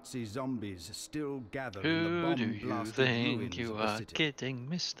of Nazi zombies still gather Who in the do you bomb-blasted think ruins you of the are city. kidding,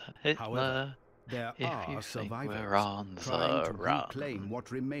 Mr. Hitler? However, there if are you think survivors we're on trying the to run. reclaim what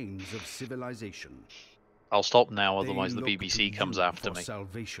remains of civilization. I'll stop now, They otherwise the look BBC to comes you after for me.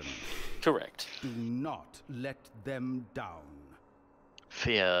 Salvation. Correct. Do not let them down.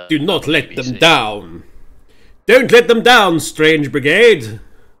 Fear. Do not let BBC. them down. Don't let them down, strange brigade.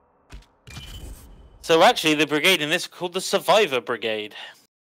 So actually, the brigade in this is called the Survivor Brigade.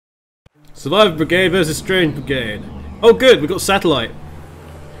 Survivor brigade versus strange brigade. Oh good, we got satellite.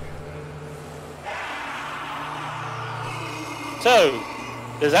 So,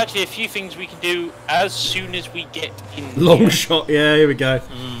 there's actually a few things we can do as soon as we get in. Long here. shot, yeah, here we go.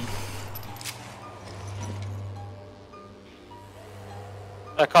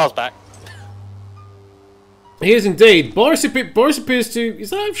 Carl's back. He is indeed. Boris appears to... Is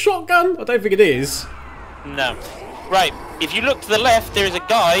that a shotgun? I don't think it is. No. Right, if you look to the left, there is a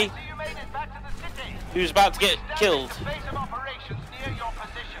guy So you made it back to the city. who's about to get killed. Base of operations near your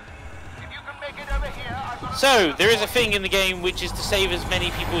position. If you can make it over here, I've got So, there is a thing in the game which is to save as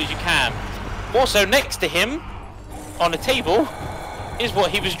many people as you can. Also, next to him, on a table, is what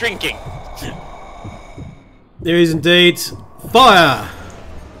he was drinking. There is indeed. Fire!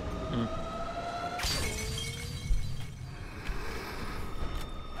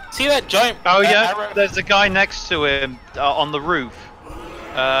 See that giant Oh yeah, arrow? there's a guy next to him on the roof,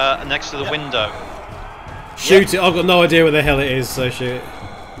 next to the window. Shoot it. I've got no idea where the hell it is, so shoot.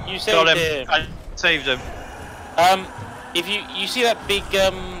 You Got saved him. him. I saved him. If you see that big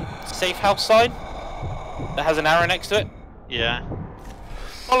safe house sign that has an arrow next to it, Yeah.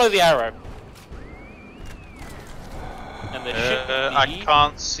 follow the arrow. And there should be, I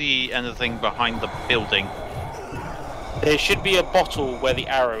can't see anything behind the building. there should be a bottle where the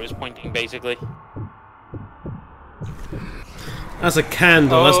arrow is pointing, basically. That's a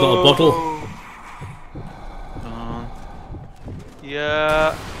candle, that's not a bottle.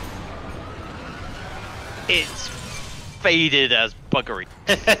 Yeah. It's faded as buggery.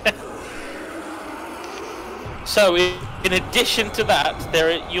 So, in addition to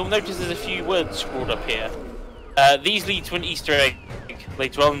that, you'll notice there's a few words scrawled up here. These lead to an Easter egg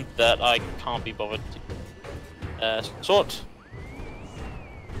later on that I can't be bothered to sort.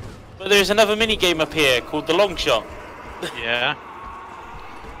 But there's another mini game up here called the Long Shot. Yeah.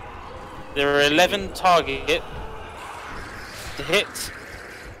 There are 11 targets to hit.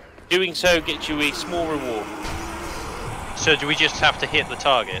 Doing so gets you a small reward. So do we just have to hit the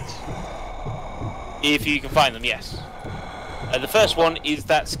targets? If you can find them, yes. The first one is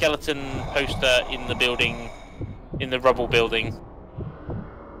that skeleton poster in the building, in the rubble building,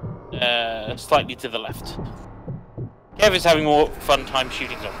 slightly to the left. Kev is having more fun time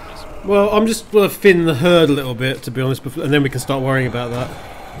shooting zombies. Well, I'm just going to thin the herd a little bit, to be honest, and then we can start worrying about that.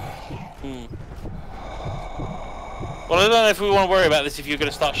 Well, I don't know if we want to worry about this if you're going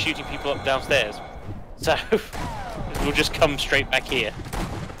to start shooting people up downstairs. So, we'll just come straight back here.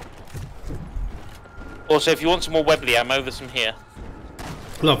 Also, if you want some more Webley ammo, there's some here.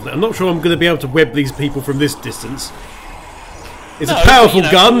 Lovely. I'm not sure I'm going to be able to web these people from this distance. It's No, a powerful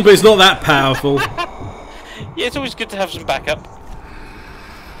but, you know, gun, but it's not that powerful. Yeah, it's always good to have some backup.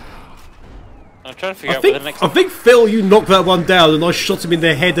 I'm trying to figure out where the next I think, Phil, you knocked that one down and I shot him in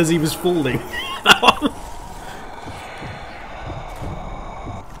the head as he was falling.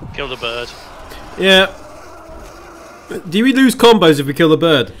 Killed a bird. Yeah. Do we lose combos if we kill the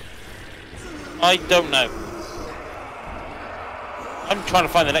bird? I don't know. I'm trying to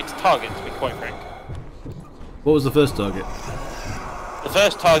find the next target, to be quite frank. What was the first target? The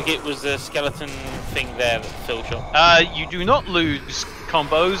first target was the skeleton thing there that Phil shot. You do not lose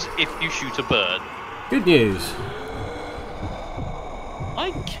combos if you shoot a bird. Good news.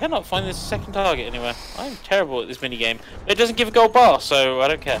 I cannot find this second target anywhere. I'm terrible at this minigame. It doesn't give a gold bar, so I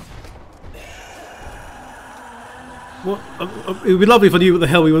don't care. What? It would be lovely if I knew what the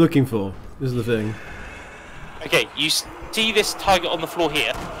hell we were looking for. This is the thing. Okay, you see this target on the floor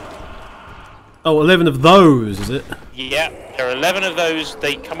here? Oh, 11 of those, is it? Yeah, there are 11 of those.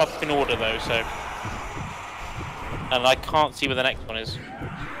 They come up in order though, so... And I can't see where the next one is.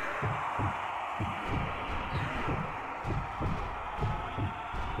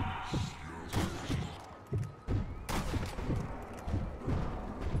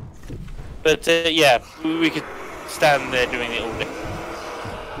 But yeah, we could stand there doing it all day.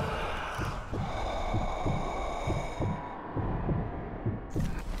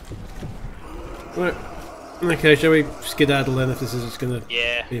 Right. Okay, shall we skedaddle then if this is just going to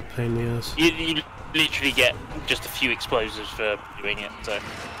Yeah. be a pain in the ass? You literally get just a few explosives for doing it, so...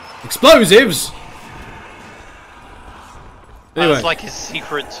 Explosives! Anyway, That's like his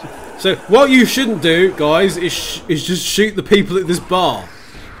secret. so what you shouldn't do, guys, is just shoot the people at this bar.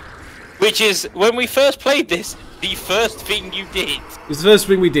 Which is, when we first played this, the first thing you did. It's the first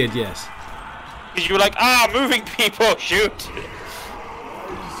thing we did, yes. Because you were like, moving people, shoot!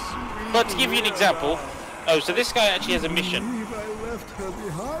 But to give you an example, so this guy actually has a mission. I left her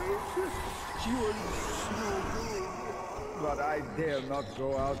behind. She was so good. But I dare not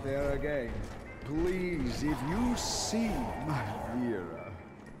go out there again. Please, if you see my Vera,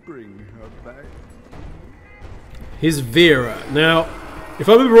 bring her back. Here's Vera. Now, if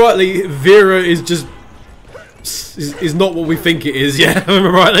I remember rightly, Vera is just... is not what we think it is, yeah? I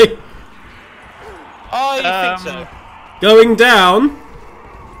remember rightly? Oh, you think so? Going down.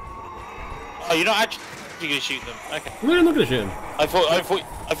 Oh, you're not actually going to shoot them? Okay. No, I'm not going to shoot him. I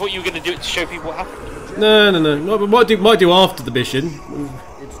thought you were going to do it to show people what happened. No. Might do after the mission.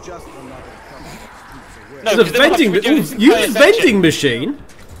 It's just another company that keeps away. No, There's a 'cause then we'll have to vending... be doing Ooh, this use entire a section. vending machine?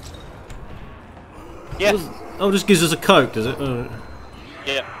 Yeah. Oh, just gives us a Coke, does it? Oh.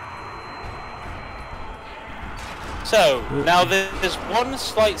 Yeah. So, now there's one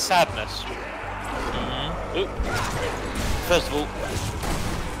slight sadness. Oop. First of all,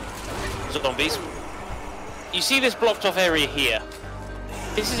 zombies. You see this blocked off area here?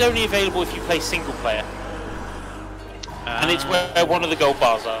 This is only available if you play single player. And it's where one of the gold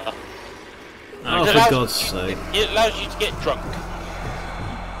bars are. Oh, It for allows God's you- sake. It allows you to get drunk.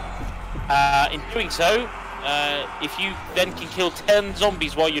 In doing so, if you then can kill 10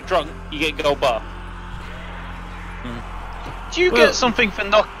 zombies while you're drunk, you get a gold bar. Do you Well- get something for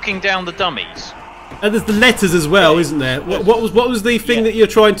knocking down the dummies? And there's the letters as well, isn't there? What was the thing Yeah. that you're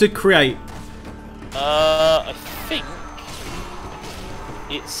trying to create? I think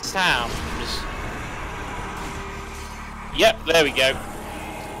it sounds. Yep, there we go.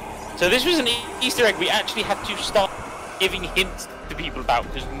 So this was an Easter egg we actually had to start giving hints to people about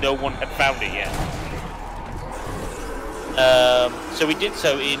because no one had found it yet. So we did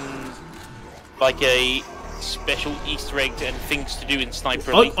so in like a special Easter eggs and things to do in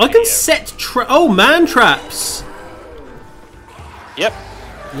Sniper Elite I can video. set man traps. Yep.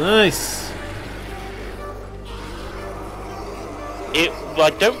 Nice. I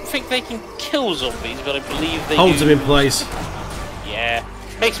don't think they can kill zombies, but I believe they Holds do. them in place. Yeah,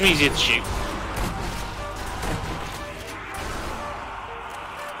 makes them easier to shoot.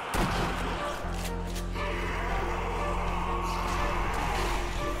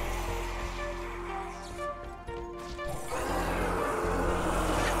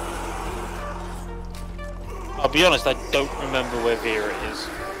 I'll be honest, I don't remember where Vera is.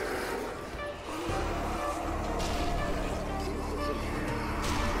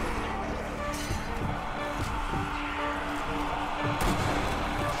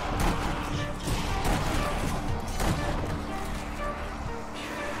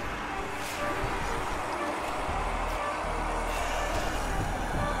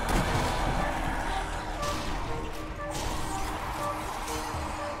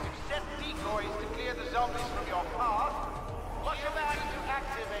 Set decoys to clear the zombies from your path. Watch your back to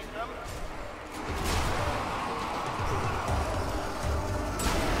activate them.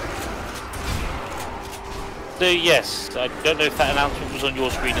 So yes, I don't know if that announcement was on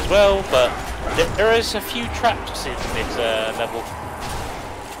your screen as well, but there is a few traps in this level.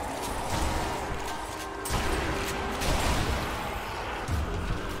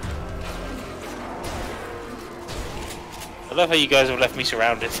 I love how you guys have left me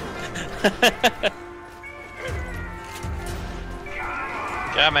surrounded.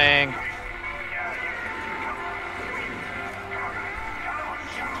 Coming.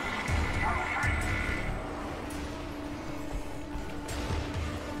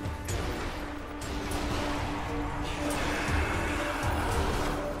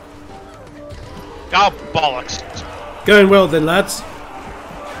 Oh, bollocks. Going well then, lads.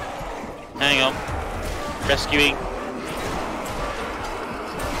 Hang on. Rescuing.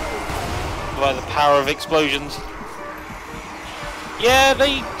 By the power of explosions. Yeah,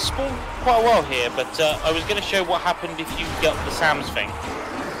 they spawn quite well here, but I was going to show what happened if you get the Sam's thing.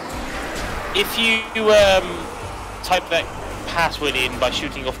 If you type that password in by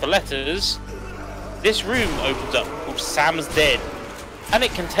shooting off the letters, this room opens up called Sam's Dead, and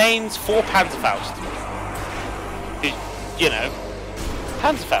it contains 4 Panzerfaust. You know,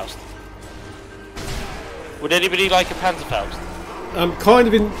 Panzerfaust. Would anybody like a Panzerfaust? I'm kind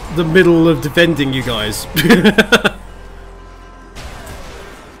of in the middle of defending you guys.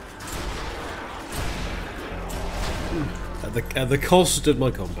 at the cost of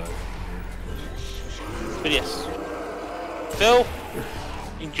my combo. But yes. Phil,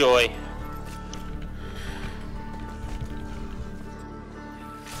 enjoy.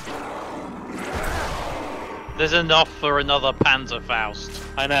 There's enough for another Panzerfaust.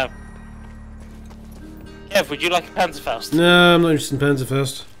 I know. Kev, would you like a Panzerfaust? No, I'm not interested in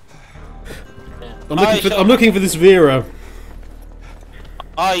Panzerfaust. Yeah. I'm looking for this Vera.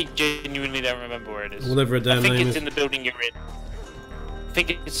 I genuinely don't remember where it is. Whatever her damn I think name it's is. in the building you're in. I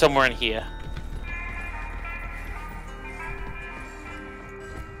think it's somewhere in here.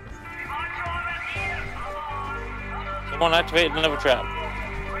 Someone activated another trap.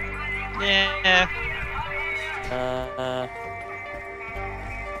 Yeah.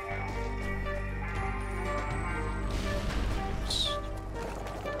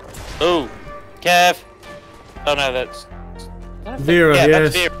 Oh, Kev. Oh no, that's Vera, yeah,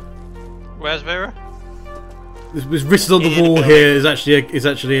 yes. that's Vera. Where's Vera? It was written on the In the wall building. here is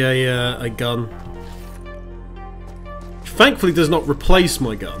actually a gun. Thankfully, does not replace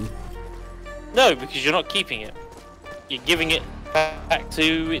my gun. No, because you're not keeping it. You're giving it back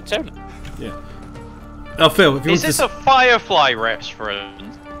to its owner. Yeah. Oh, Phil, if you Is want this to... a Firefly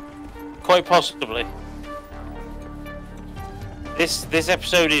restaurant? Quite possibly. This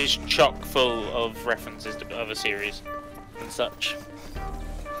episode is chock full of references to other series and such.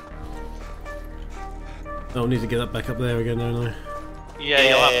 Oh, I need to get that back up there again, don't I? Yeah,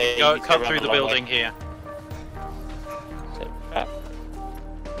 you'll have to you go need to cut go through around the the long building way. here. So,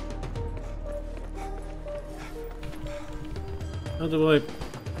 How do I...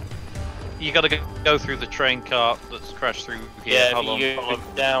 You gotta go through the train cart that's crashed through here. yeah, Hold on. you go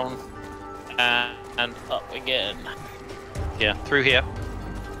down and up again. Yeah, through here.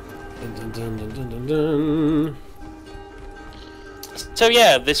 Dun, dun, dun, dun, dun, dun. So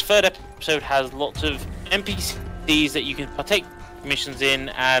yeah, this third episode has lots of NPCs that you can partake missions in,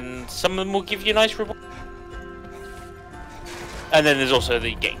 and some of them will give you a nice reward. And then there's also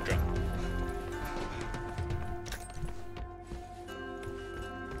the getting drunk.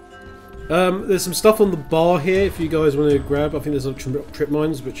 There's some stuff on the bar here if you guys want to grab. I think there's some trip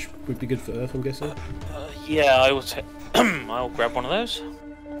mines, which would be good for Earth, I'm guessing. Yeah, I will. I'll grab one of those.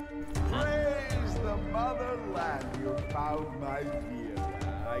 Praise the motherland, you found my dear.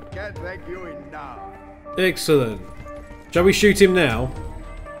 I can't thank you enough. Excellent. Shall we shoot him now?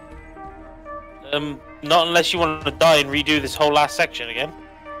 Not unless you want to die and redo this whole last section again.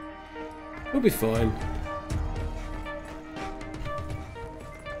 We'll be fine.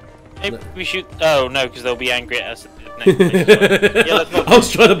 Maybe we shoot. Oh no, because they'll be angry at us. Next episode. Yeah, let's not. I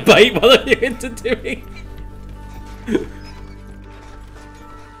was trying to bait what you're into doing.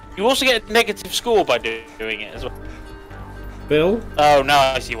 You also get a negative score by doing it as well. Bill? Oh, now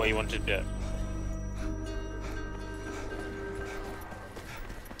I see what you wanted to do.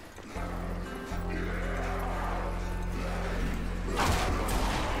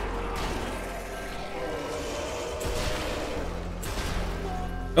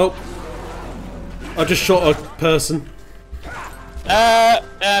 Oh. I just shot a person.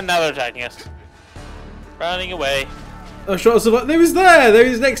 And now they're attacking us. Running away. I shot a survivor. They was there! They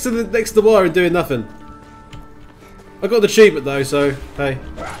was next to the wire and doing nothing. I got the achievement though, so hey.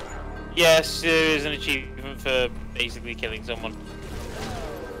 Yes, there is an achievement for basically killing someone.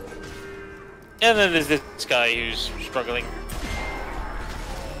 And then there's this guy who's struggling.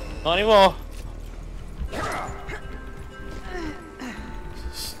 Not anymore.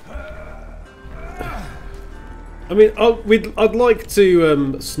 I mean, I'd like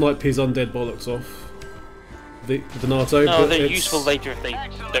to snipe his undead bollocks off. The NATO, No, but they're it's... useful later if they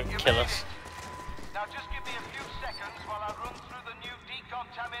don't kill us. Now just give me a few seconds while I run through the new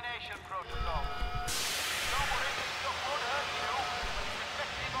decontamination protocol. Don't worry, this stuff won't hurt you. It's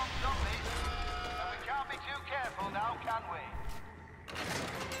effective on zombies. And we can't be too careful now, can we?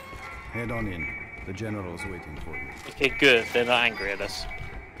 Head on in. The general's waiting for you. Okay, good. They're not angry at us.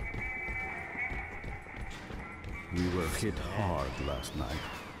 We were hit hard last night.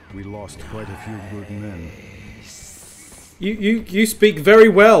 We lost quite a few good men. You speak very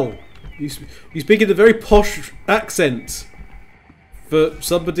well. You speak in a very posh accent for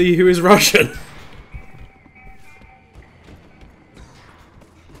somebody who is Russian.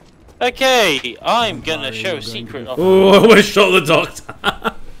 Okay, I'm gonna show a secret of. Oh, I almost shot the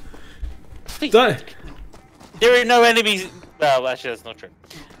doctor. Don't- There are no enemies. Well, actually, that's not true.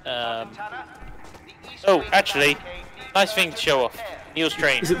 Oh, actually, nice thing to show off. Neil's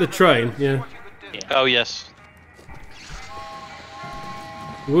train. Is it the train? Yeah. Oh yes.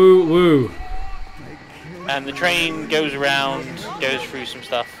 Woo woo. And the train goes around, goes through some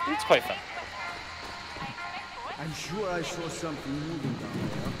stuff. It's quite fun. I'm sure I saw something moving down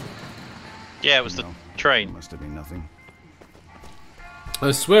there. Yeah, it was the train. Must have been nothing.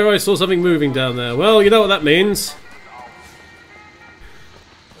 I swear I saw something moving down there. Well, you know what that means.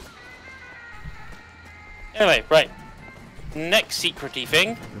 Anyway, right. Next secrety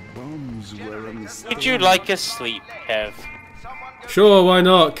thing. The bombs were on the Would you like a sleep, Kev? Sure, why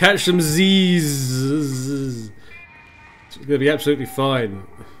not? Catch some Z's. It's gonna be absolutely fine.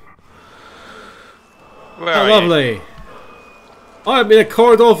 Where How are lovely. I'm in a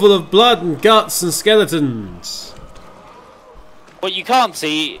corridor full of blood and guts and skeletons. What you can't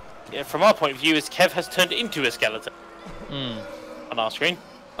see, from our point of view, is Kev has turned into a skeleton. On our screen.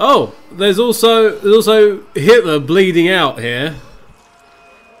 Oh, there's also Hitler bleeding out here.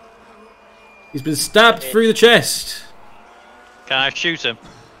 He's been stabbed through the chest. Can I shoot him?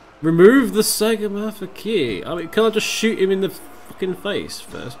 Remove the Sagamotha key. I mean, can I just shoot him in the fucking face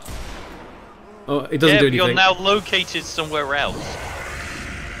first? Oh, it doesn't do Yeah, anything. you're now located somewhere else.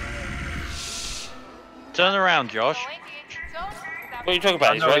 Turn around, Josh. What are you talking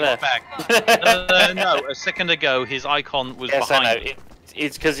about? He's No, right it's there. back. No, a second ago his icon was Yes, behind. I know.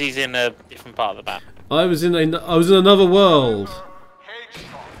 It's because he's in a different part of the map. I was in another world.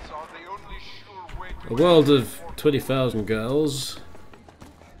 Headshots are the only sure way A world of 20,000 girls.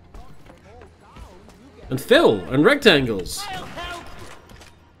 And fill and rectangles.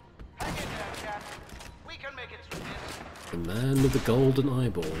 we can make it through this. The man with the golden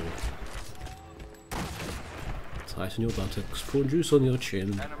eyeball. Tighten your buttocks, pour juice on your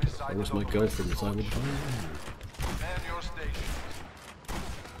chin. That was my girlfriend that I would find. Man your station.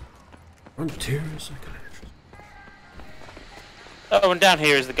 Frontier psychiatrist. Oh, and down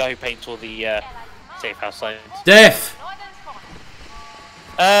here is the guy who paints all the safe house signs. Death!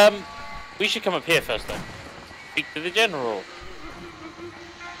 We should come up here first, though. Speak to the general.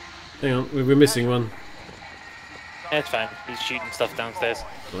 Hang on, we're missing one. Yeah, it's fine. He's shooting stuff downstairs.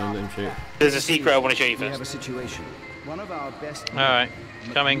 Fine, let him shoot. There's a secret I want to show you We have a first. situation. One of our best. Alright,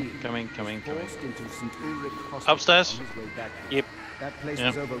 coming. Forced into St. Ulrich Hospital Upstairs? on his way back here. Yep. That place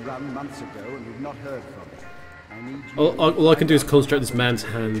Yep. was overrun months ago, and we've not heard from it. I need you All I can do is concentrate this man's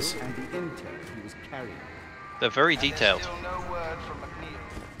hands. and the intel he was carrying. They're very detailed. Still no word from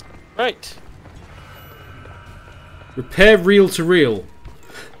McNeil. Right. Repair reel to reel.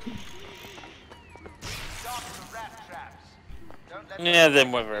 Stop the rat traps. Don't let Yeah, they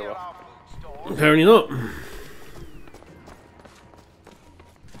went very well. our food stores. Apparently not.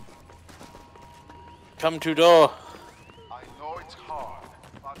 Come to door. I know it's hard,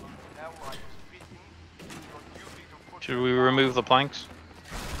 but now I was bitten. It's your duty to put Should we remove the planks?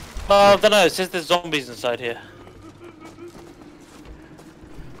 Oh, I don't know. It says there's zombies inside here.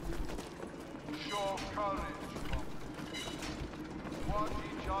 show courage. Watch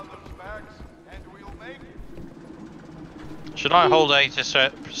each other's backs, and we'll make it. Should I hold A to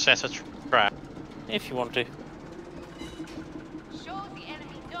set a trap? If you want to. Show the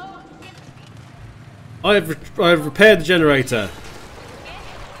enemy no sympathy. I've repaired the generator.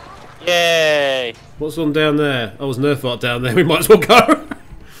 Yay! What's on down there? Oh, there's an Nerfbot down there. We might as well go.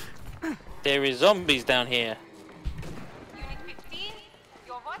 There is zombies down here. Unit 15,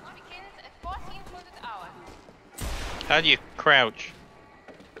 your watch begins at 1400 hours. How do you crouch?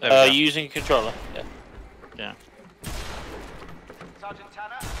 There we go. Using a controller. Yeah. Yeah. Sergeant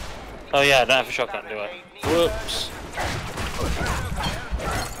Tanner, Oh yeah, I don't have a shotgun, do I? Whoops.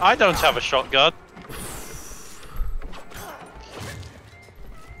 I don't have a shotgun.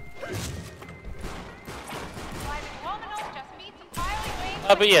 Private Romanov just beat the firing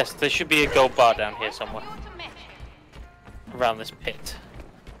range. But yes, there should be a gold bar down here somewhere. You to match it. Around this pit.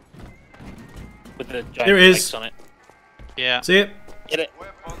 With the giant Here it is. spikes on it. Yeah. See it? Get it?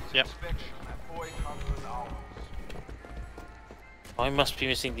 weapons Yep. inspection at 400 hours. I must be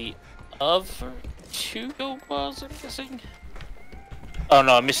missing the other two gold bars, I'm guessing. Oh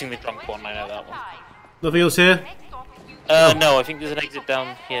no, I'm missing the drunk one, I know that one. Nothing else here? Next stop is you. No, I think there's an exit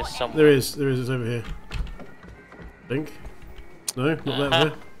down here somewhere. There is. There is. It's over here. think. No, not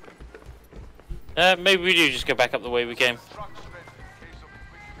that way. Maybe we do just go back up the way we came.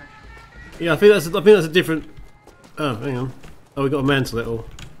 Yeah, I think that's a different. Oh, hang on. Oh, we got to mantle it all.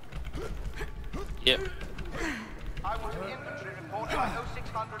 Yep. I want an infantry report by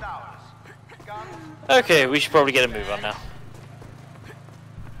 0600 hours. Guns. Okay, we should probably get a move on now.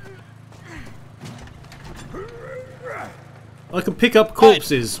 I can pick up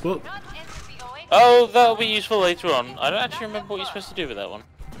corpses. What? Not enter the OH. Oh, that'll be useful later on. I don't actually remember what you're supposed to do with that one.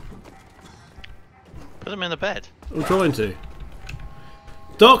 Put them in the bed. I'm trying to.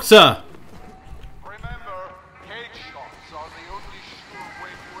 Doctor! Remember, cage shots are the only sure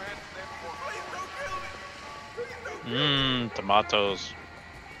way to end them. Tomatoes.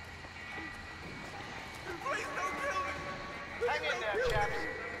 Hang in there, chaps.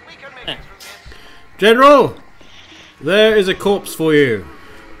 We can make it through this. General! There is a corpse for you.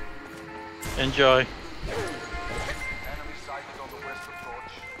 Enjoy. Enemy sighted on the west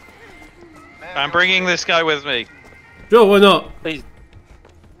approach. Men I'm bringing this guy with me. Sure, why not? Please.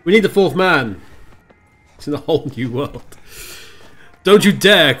 We need the fourth man. It's in a whole new world. Don't you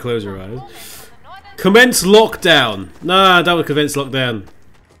dare close your eyes. Commence lockdown. Nah, don't commence lockdown.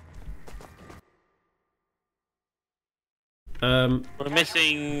 We're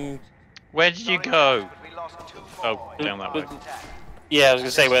missing. Where did you go? we lost 2 Oh, more. down that way. Yeah, I was gonna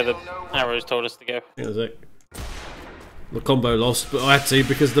say where the arrows told us to go. Hang on a sec. The combo lost, but I had to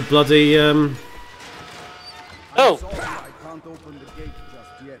because the bloody Oh, Sorry, I can't open the gate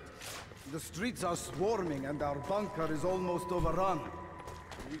just yet. The streets are swarming and our bunker is almost overrun.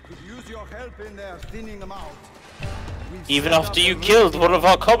 We could use your help in there, thinning them out. We've even set after up you a killed one of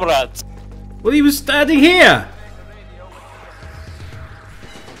our comrades. Well, he was standing here.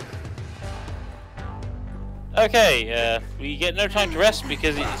 Okay, we get no time to rest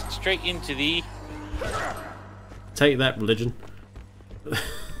because it's straight into the. Take that, religion.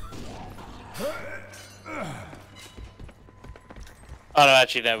 Oh no,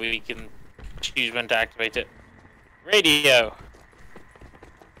 actually no, we can choose when to activate it. Radio.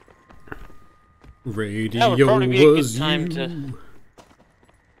 Radio That would probably be a good was time you. to.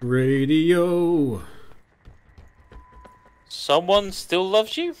 Radio. Someone still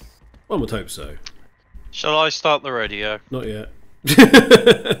loves you? One would hope so. Shall I start the radio? Not yet.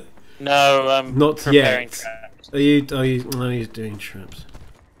 No, I'm Not preparing yet. traps. Are you? No, he's doing traps.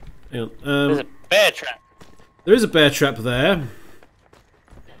 Hang on. There's a bear trap. There is a bear trap there.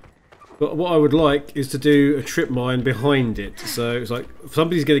 But what I would like is to do a trip mine behind it. So it's like if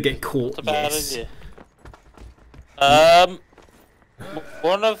somebody's going to get caught. That's a bad Yes. idea.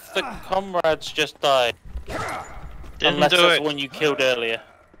 One of the comrades just died. Didn't Unless do that's it. the one you killed earlier.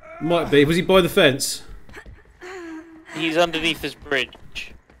 Might be. Was he by the fence? He's underneath this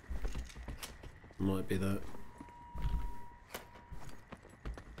bridge. Might be that.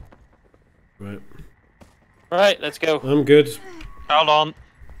 Right. Right, let's go. I'm good. Hold on.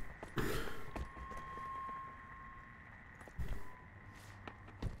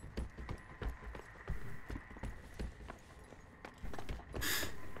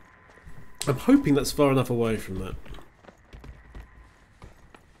 I'm hoping that's far enough away from that.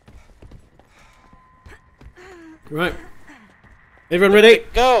 Right. Everyone ready?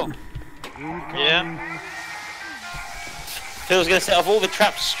 Go! Yeah. Phil's gonna set off all the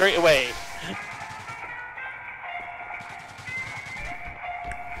traps straight away.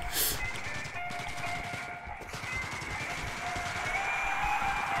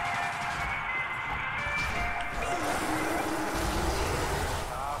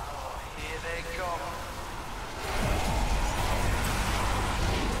 Here they come.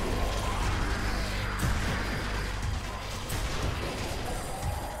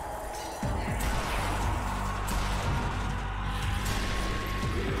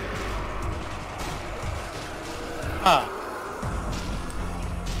 Ah.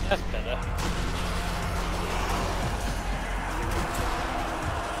 That's better.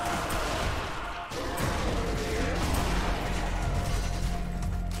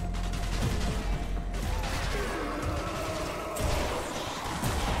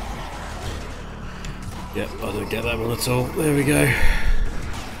 Yep, I don't get that one at all. There we go.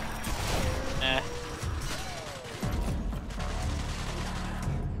 Eh.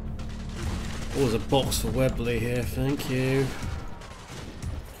 Oh, there's a box for Webley here, thank you.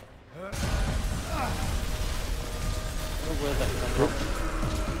 Where'd that come from?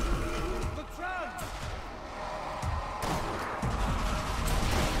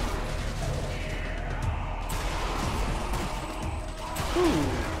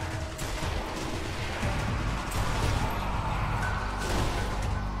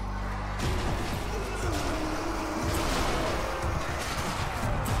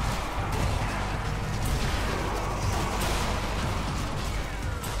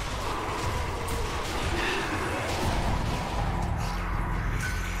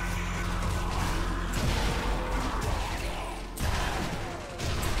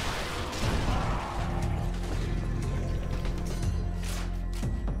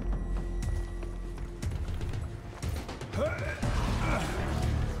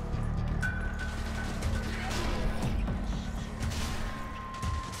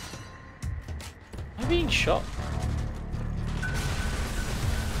 being shot?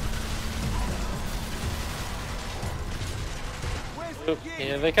 Oh,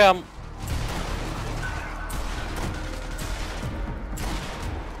 here they come.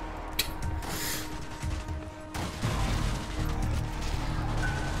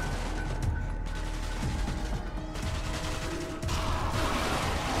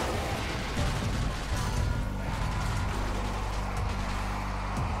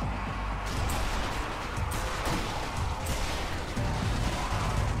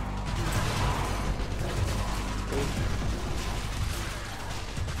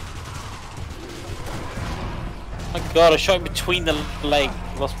 Oh my god, I shot him between the legs.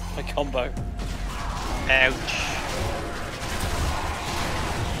 Lost my combo. Ouch.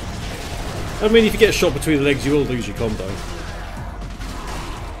 I mean, if you get shot between the legs, you will lose your combo.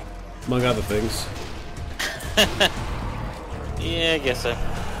 Among other things. Yeah, I guess so.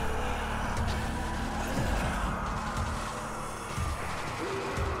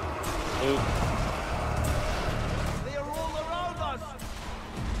 Ooh. They are all around us!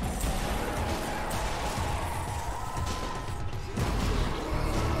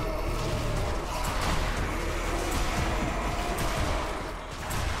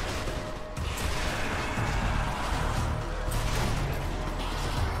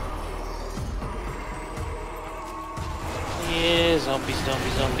 Yeah, zombies,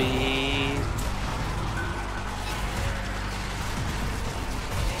 zombies, zombies.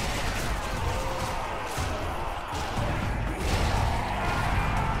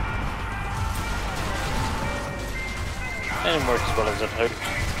 And it works as well as I'd hoped.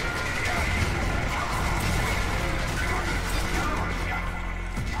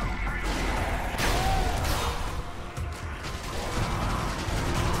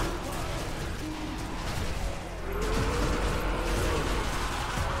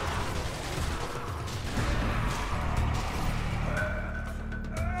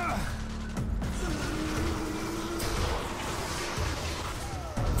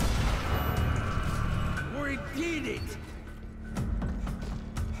 We did it!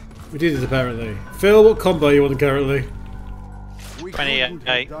 We did it apparently. Phil, what combo you on currently? We 28. couldn't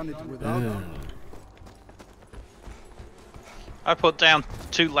have done it without them. I put down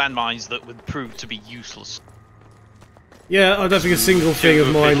 2 landmines that would prove to be useless. Yeah, I don't think a single thing of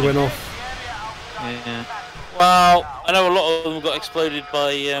mine went off. Yeah. Well, I know a lot of them got exploded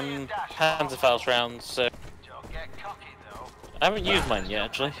by Panzerfaust rounds, so Don't get cocky though. I haven't used mine yet,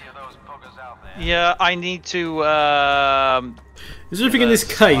 actually. See those buggers out there. Yeah, I need to. Is there anything in this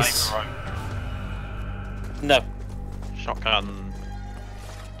case? No. Shotgun.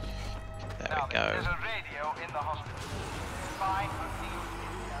 There Now, we go. there's a radio in the hospital. Fine.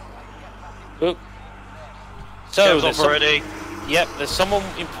 Oop. So, Goes there's off already. Yep, there's someone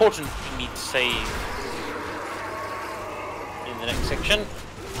important we need to save in the next section.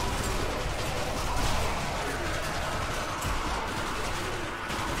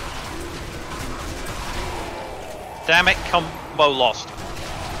 Damn it, combo lost.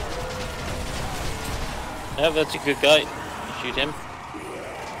 No, that's a good guy. Shoot him.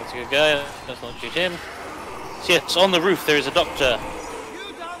 That's a good guy. Let's not shoot him. So yes, on the roof there is a doctor.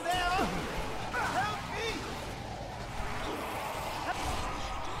 You down there? Help me!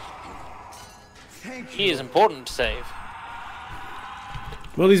 Thank you. He is important to save.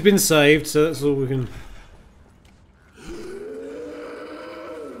 Well, he's been saved, so that's all we can.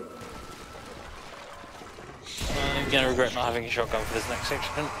 I'm gonna regret not having a shotgun for this next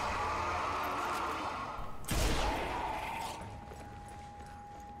section.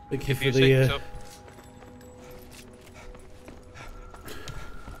 Thank you for Music, the. so-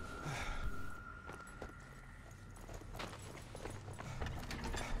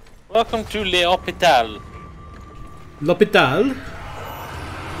 Welcome to Le Hopital. L'Hôpital?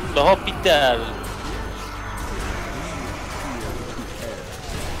 Le Hopital.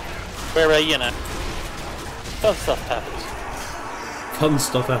 Where you know, fun stuff happens. Fun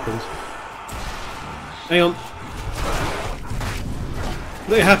stuff happens. Hang on.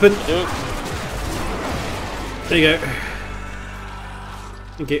 Let it happen. Do There you go.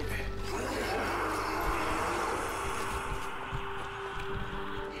 Thank you.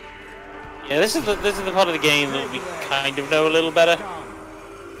 Yeah, this is the part of the game that we kind of know a little better.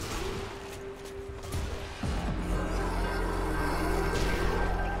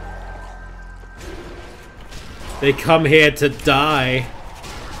 They come here to die,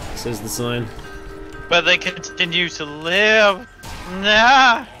 says the sign. But they continue to live.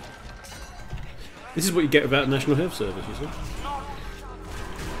 Nah. This is what you get without National Health Service, you see.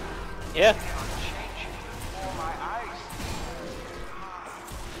 Yeah. My eyes.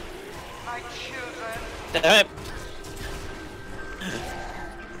 My children. Damn it.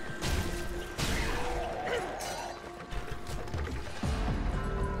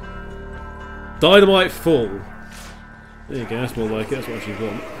 Dynamite full. There you go, that's more like it, that's what you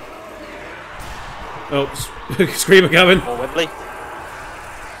want. Oh, Screamer coming. More Webley.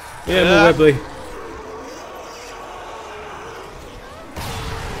 Yeah, more Webley.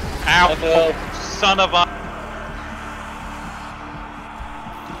 Ow! Oh, son of a...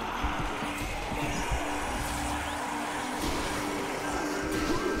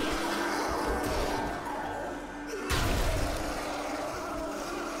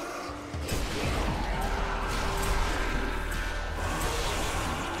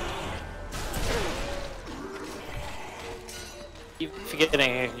 Keep forgetting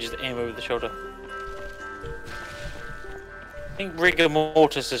I can just aim over the shoulder. I think rigor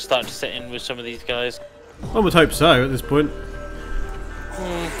mortis is starting to set in with some of these guys. One would hope so at this point.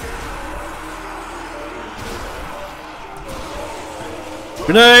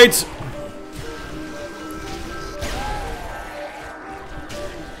 Grenades!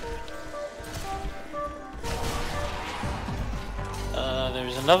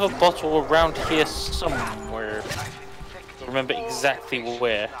 There's another bottle around here somewhere. I don't remember exactly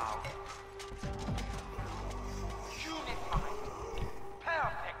where.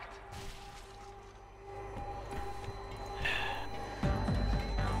 Perfect.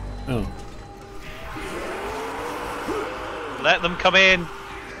 Oh. Let them come in.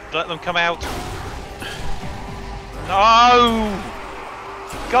 Let them come out. No!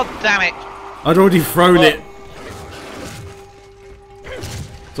 God damn it! I'd already thrown it.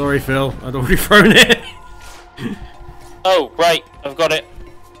 Sorry, Phil. I'd already thrown it. Oh, right. I've got it.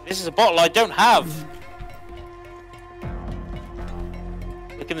 This is a bottle I don't have.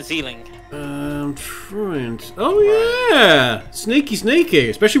 Look in the ceiling. I'm trying to... Oh, yeah! Sneaky, sneaky.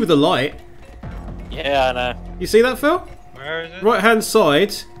 Especially with the light. Yeah, I know. You see that, Phil? Where is it? Right hand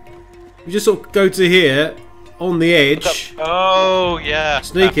side. You just sort of go to here, on the edge. Oh, yeah.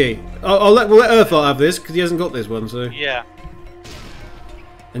 Sneaky. We'll let Earthart have this, because he hasn't got this one, so... Yeah.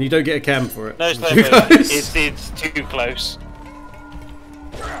 And you don't get a cam for it. No, it's Too no close. It's too close.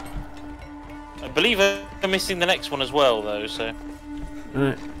 I believe I'm missing the next one as well, though, so...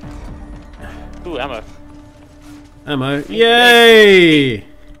 Right. Ooh, ammo. Ammo. Yay!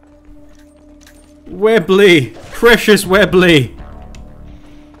 Webley! Precious Webley!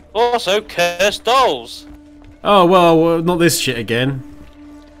 Also, cursed dolls. Oh, well, not this shit again.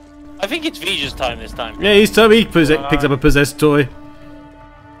 I think it's Vija's time this time. Yeah, he's time he picked up a possessed toy.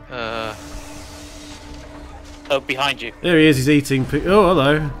 Oh, behind you. There he is, he's eating. Oh,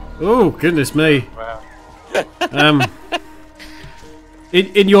 hello. Oh, goodness me. Wow.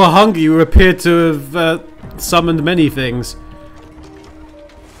 In your hunger, you appear to have summoned many things.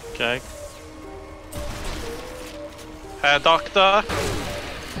 Okay. Herr Doctor.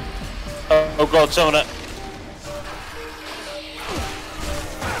 Oh god, summon it.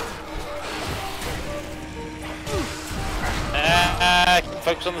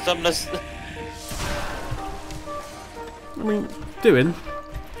 Focus on the summoners. I mean, doing.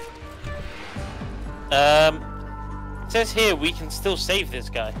 It says here we can still save this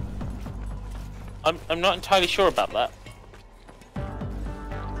guy. I'm not entirely sure about that.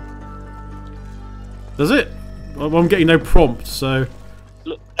 Does it? Well, I'm getting no prompt, so...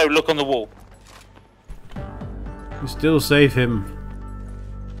 Look, oh, look on the wall. You still save him.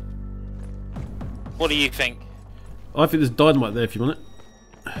 What do you think? I think there's dynamite there if you want it.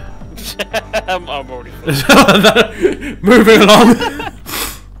 I'm already. Moving along.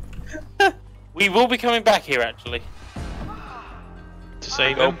 We will be coming back here, actually. To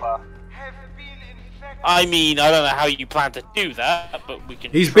save him. I mean, I don't know how you plan to do that, but we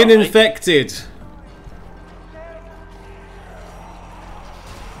can. He's try. been infected.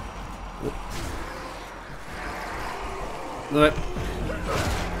 Right.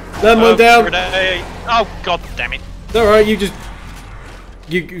 Landmine down. Grenade. Oh god damn it! It's alright, you just...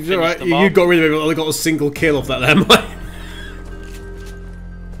 It's alright, you got rid of it, but I got a single kill off that landmine.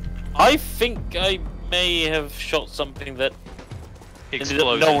 I think I may have shot something that ended up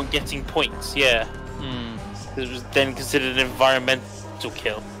Exploded. no one getting points, yeah. It was then considered an environmental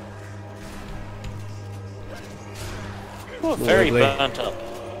kill. Oh, very Lovely. burnt up.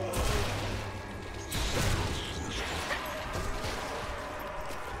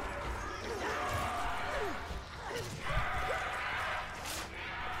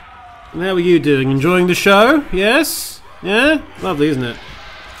 And how are you doing? Enjoying the show? Yes? Yeah? Lovely, isn't it?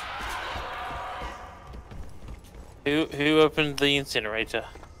 Who opened the incinerator?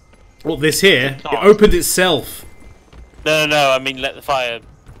 What, this here? It opened itself. No, I mean let the fire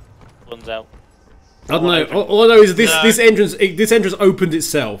ones out. I don't know. All I know is this entrance opened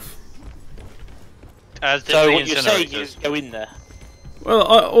itself. As did So the what you're saying incinerators. is go in there. Well,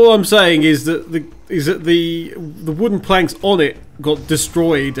 all I'm saying is that the wooden planks on it got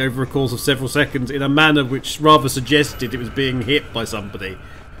destroyed over a course of several seconds in a manner which rather suggested it was being hit by somebody,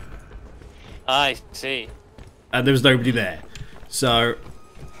 I see. and there was nobody there. So,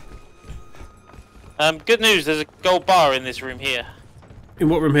 Good news. There's a gold bar in this room here. in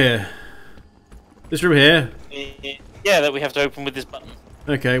what room here? This room here. Yeah, that we have to open with this button.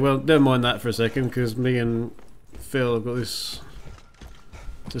 Okay, well, never mind that for a second, because me and Phil have got this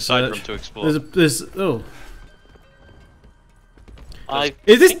to Side search. room to explore. There's oh, I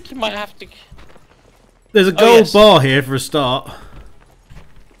Is this- think you might have to. there's a gold yes. bar here for a start.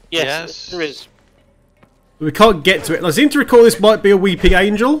 Yes, Yes. there is. We can't get to it. I seem to recall this might be a weeping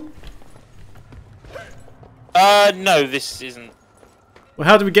angel. No, this isn't. Well,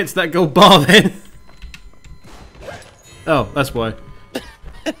 how do we get to that gold bar then? Oh, that's why.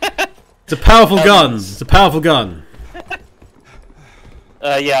 It's a powerful gun. It's a powerful gun.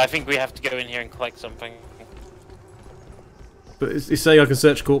 Yeah, I think we have to go in here and collect something. But it's saying I can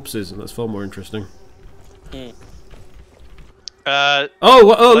search corpses, and that's far more interesting.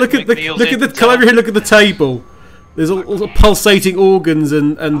 Oh, look at the come over here. Look at the table. There's all the pulsating organs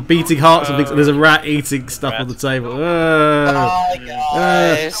and beating hearts and things. And there's a rat eating stuff on the table.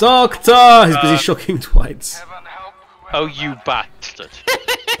 Socta! He's busy shocking twites. Heaven help Oh, you bastard.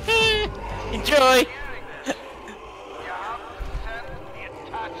 Enjoy. you have to send the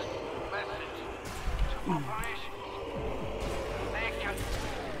attached message to operations. They can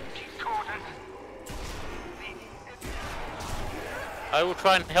decode it. I will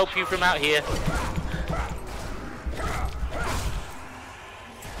try and help you from out here.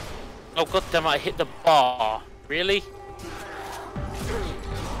 Oh god damn it, I hit the bar. Really?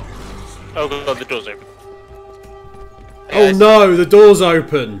 Oh god, the door's open. Hey, Oh guys. no, the door's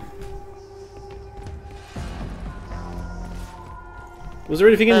open. Was there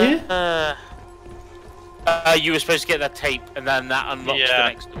anything in here? You were supposed to get that tape, and then that unlocks the Yeah.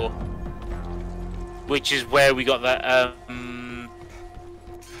 next door. Which is where we got that,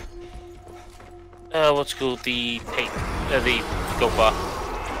 what's it called? The tape, the gold bar.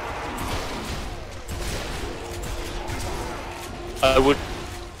 I wouldn't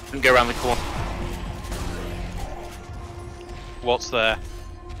go around the corner. What's there?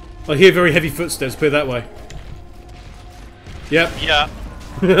 I hear very heavy footsteps, put it that way. Yep. Yeah.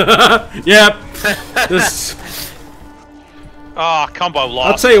 Yep. This, Ah, combo I'll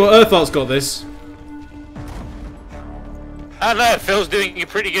lost. tell you what, Earthart's got this. I don't know, Phil's doing a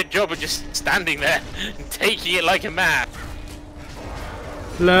pretty good job of just standing there and taking it like a man.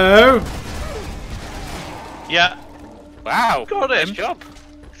 Hello? Yeah. Wow. Got him. Nice job.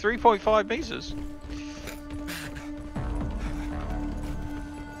 3.5 meters.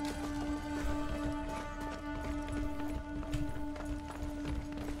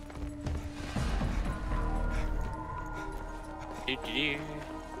 Doo-doo-doo.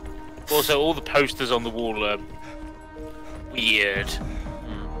 Also, all the posters on the wall are weird.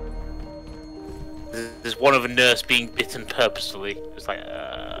 There's one of a nurse being bitten purposefully. It's like,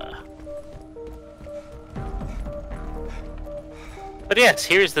 But yes,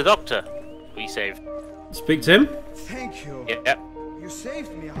 here is the doctor we saved. Speak to him. Thank you. Yep. You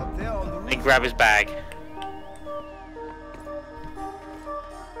saved me out there on the roof. And grab his bag.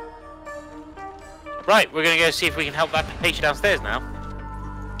 Right, we're gonna go see if we can help that patient downstairs now.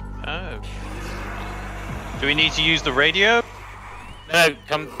 Oh. Do we need to use the radio? No,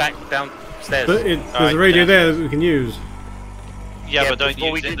 come back downstairs. But there's Alright, a radio yeah. there that we can use. Yeah, but don't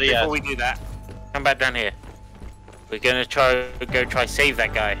before use we it do, yet. before we do that, come back down here. We're gonna try save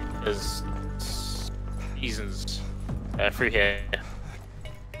that guy because reasons through here.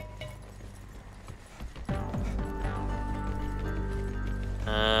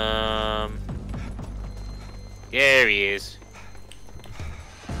 There he is.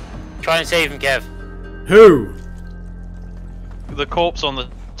 Try and save him, Kev. Who? The corpse on the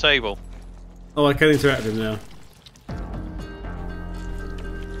table. Oh, I can interact with him now.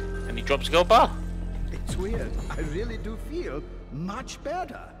 And he drops a gold bar. It's weird. I really do feel much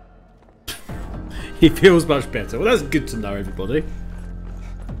better. He feels much better. Well, that's good to know, everybody.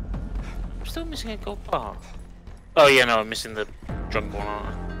 I'm still missing a gold bar. Oh yeah, no, I'm missing the drunk one,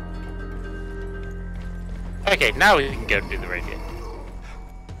 aren't I? Okay, now we can go do the radio.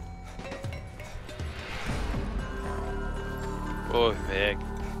 Oh, Vic.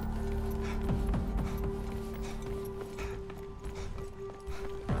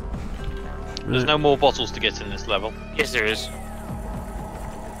 There's no more bottles to get in this level. Yes, there is.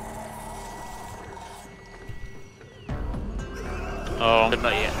 Oh. but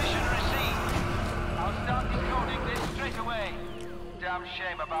not yet. Mission received. I'll start decoding this straight away. Damn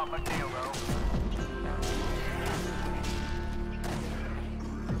shame about McNeil, though.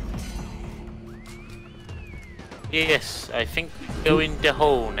 Yes, I think we go in the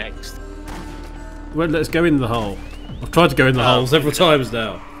hole next. Well, let's go in the hole. I've tried to go in the hole several times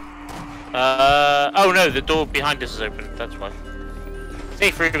now. Oh no, the door behind us is open. That's why.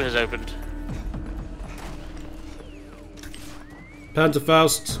 Safe room has opened.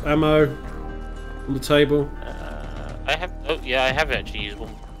 Panzerfaust ammo on the table. I have. Oh yeah, I have actually used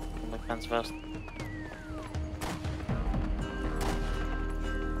one on my pants fast.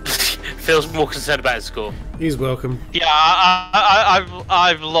 Phil's more concerned about his score. He's welcome. Yeah,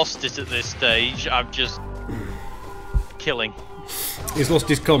 I've lost it at this stage. I'm just killing. He's lost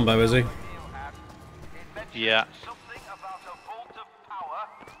his combo, has he? Yeah. Something about a vault of power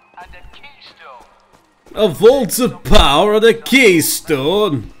and a keystone. A vault of power and a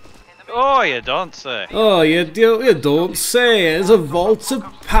keystone. Oh, you don't say. Oh, you don't say. It's a vault of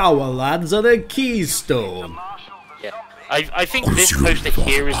power, lads, and a keystone. Yeah, I think this poster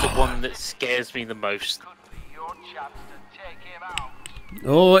here is the one that scares me the most. Your chance to take him out.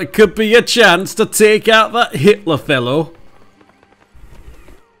 Oh, it could be your chance to take out that Hitler fellow.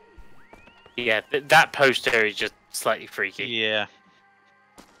 Yeah, that poster is just slightly freaky. Yeah.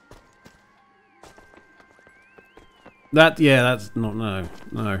 That's not, no.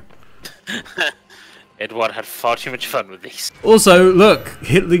 Edward had far too much fun with these. Also, look,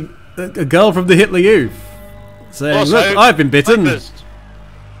 Hitler, a girl from the Hitler Youth, saying, Also, look, I've been bitten. Snipers.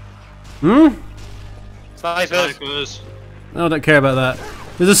 Snipers. Snipers. No, I don't care about that.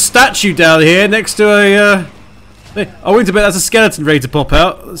 There's a statue down here next to a, I went to bet that's a skeleton ready to pop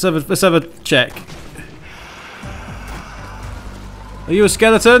out. Let's have a check. Are you a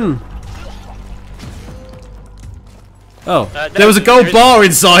skeleton? Oh, No, there was a gold there bar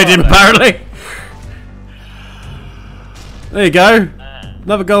isn't. inside him, apparently. There you go.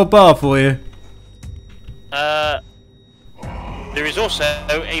 Another gold bar for you. There is also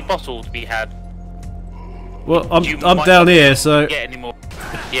a bottle to be had. Well, You I'm might down not here, so Get any more?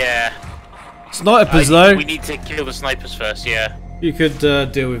 Yeah. snipers though. We need to kill the snipers first. Yeah. You could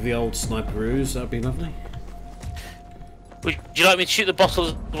deal with the old sniperoos. That'd be lovely. Would you like me to shoot the bottle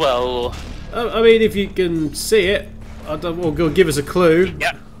as well? Or... I mean, if you can see it, or go give us a clue.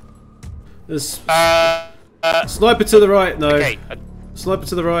 Yeah. There's sniper to the right. No, Okay. sniper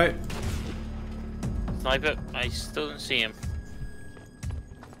to the right. Sniper. I still don't see him.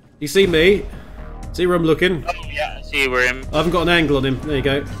 You see me? See where I'm looking? Oh yeah, I see where him. I haven't got an angle on him. There you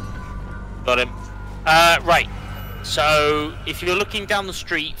go. Got him. Right. So if you're looking down the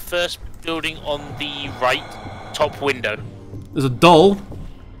street, first building on the right, top window. There's a doll.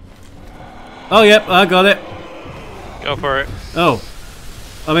 Oh, yep, I got it. Go for it. Oh,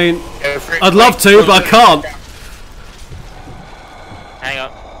 I mean, Go for it. I'd love to, but I can't. Hang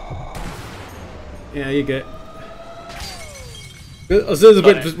on. Yeah, you get. As soon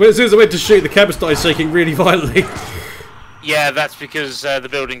as I went to shoot, the camera started shaking really violently. Yeah, that's because the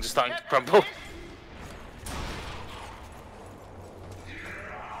buildings are starting to crumble.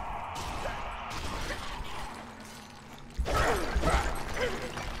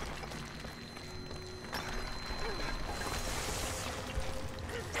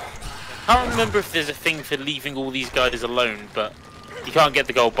 I can't remember if there's a thing for leaving all these guys alone, but you can't get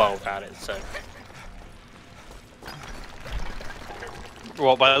the gold bar without it, so...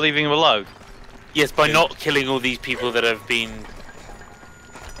 What, by leaving him alone? Yes, by not killing all these people that have been...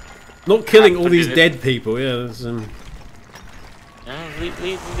 Not killing all these dead people, yeah. That's, No, leave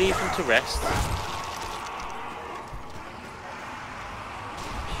them to rest.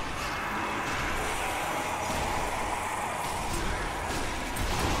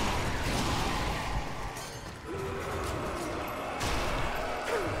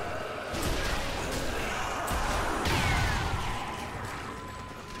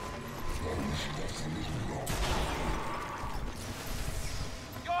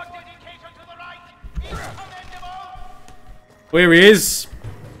 Your dedication to the right is commendable. where he is.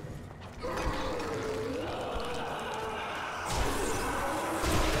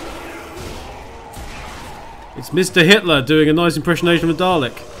 It's Mr. Hitler doing a nice impersonation of a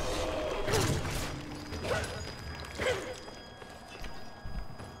Dalek.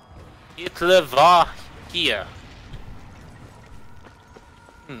 Hitler war hier.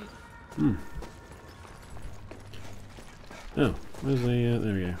 Oh, where's the?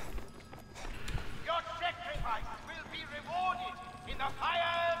 There we go. Your sacrifice will be rewarded in the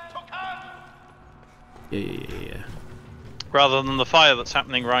fire to come. Yeah. Rather than the fire that's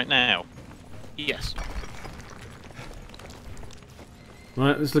happening right now. Yes.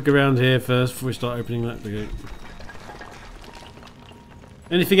 Right, let's look around here first before we start opening that gate.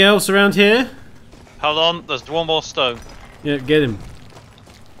 Anything else around here? Hold on, there's one more stone. Yeah, get him.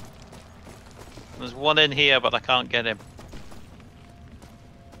 There's one in here, but I can't get him.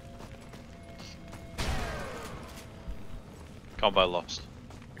 Combo lost.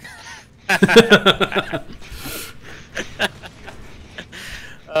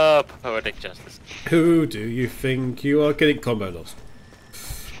 Oh, poetic justice. Who do you think you are? Getting combo lost.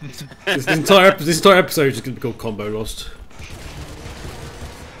 this entire episode is just going to be called combo lost.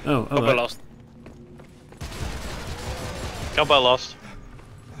 Oh, Combo right. lost. Combo lost.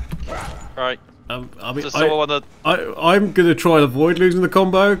 Right. I mean, Does someone wanna... I'm going to try and avoid losing the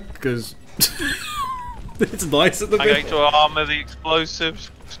combo because it's nice at the I'm going bit. to armour the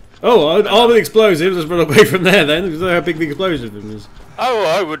explosives. Oh, arm the explosives. Let's run away from there then. Because I know how big the explosive is. Oh,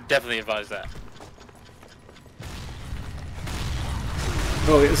 I would definitely advise that.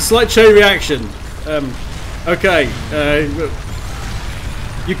 Oh, it's a slight chain reaction. Okay.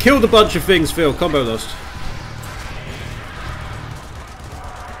 You killed a bunch of things, Phil. Combo lost.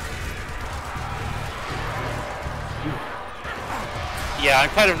 Yeah, I'm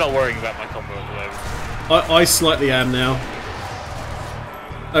kind of not worrying about my combo at the moment. I slightly am now.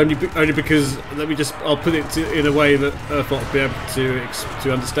 Only because I'll put it in a way that Earthbot will be able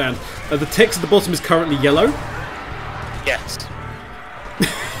to understand. The text at the bottom is currently yellow. Yes.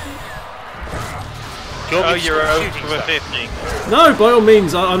 Oh, you're shooting over stuff? 50. No, by all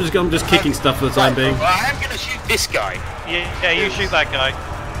means, I'm just kicking stuff for the time being. Well, I am going to shoot this guy. Yeah, you shoot that guy.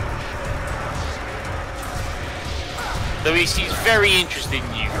 Though he seems very interested in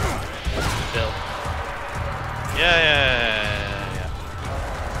you, Bill. Yeah.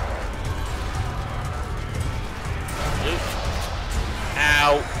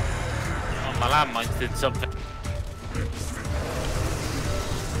 Ow. Oh, my landmines did something.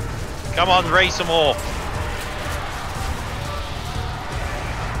 Come on, raise some more.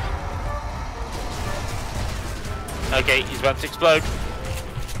 Okay, he's about to explode.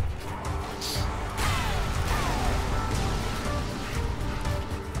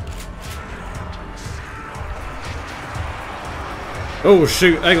 Oh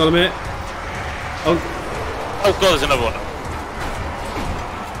shoot! Hang on a minute. Oh, Oh god, there's another one.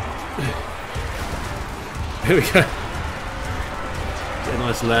 here we go. Get a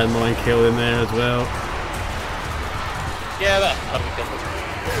nice landmine kill in there as well. Yeah, that'll be good.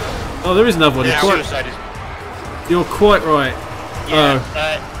 Oh, there is another one. Yeah, suicide is... You're quite right. Yeah,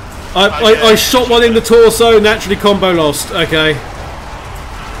 I shot one in the torso. Naturally, combo lost. Okay.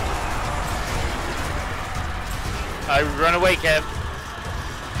 I run away, Kev.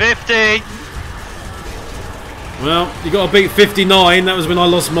 50. Well, you got to beat 59. That was when I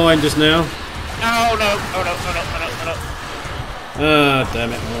lost mine just now. Oh no, oh no, oh no, oh no, oh no. Ah,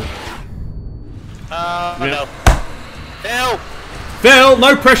 damn it. Oh Yeah. no. Phil! Phil,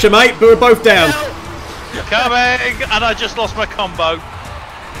 no pressure, mate. But we're both down. Phil! Coming, and I just lost my combo.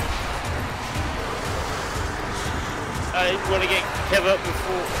 I want to get Kev up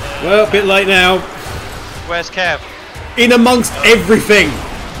before... Well, a bit late now. Where's Kev? In amongst everything.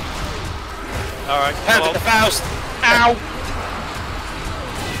 Alright, Hand come at the on. Faust! Ow!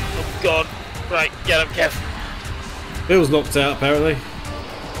 Oh god. Right, get up, Kev. Phil's knocked out, apparently.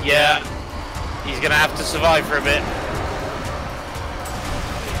 Yeah. He's gonna have to survive for a bit.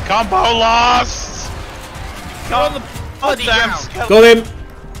 Combo lost! Go on the bloody damn ground. skeleton. Got him.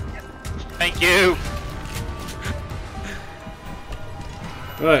 Thank you.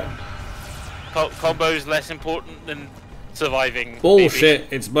 Right. Combo's less important than surviving. Bullshit.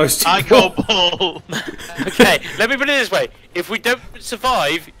 It's most I go bull. Okay, let me put it this way: if we don't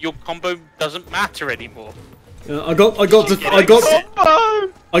survive, your combo doesn't matter anymore. I got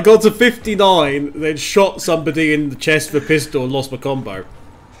to 59, then shot somebody in the chest with a pistol and lost my combo.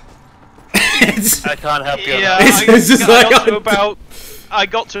 I can't help you. Yeah, On that. It's just like I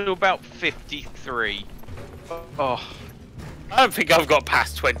got to about 53. Oh, I don't think I've got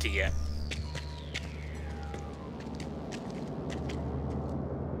past 20 yet.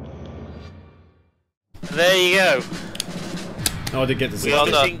 There you go. Oh, I did get to see We are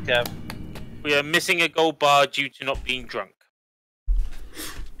it. well missing- done, Kev. We are missing a gold bar due to not being drunk.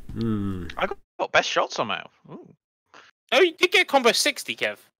 I got best shot somehow. Ooh. Oh, you did get combo 60,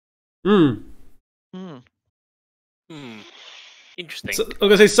 Kev. Hmm. Interesting. So,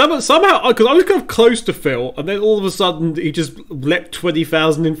 like I say, somehow, because I was kind of close to Phil, and then all of a sudden he just leapt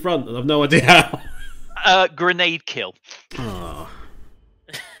 20,000 in front, and I've no idea how. Grenade kill.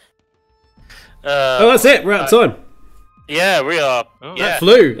 Oh, that's it. We're out of time. Yeah, we are. Oh. Yeah.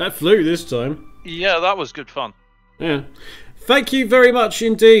 That flew this time. Yeah, that was good fun. Yeah. Thank you very much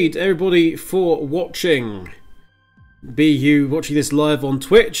indeed, everybody, for watching. Be you watching this live on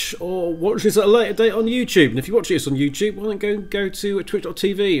Twitch or watching this at a later date on YouTube. And if you're watching this on YouTube, why don't go to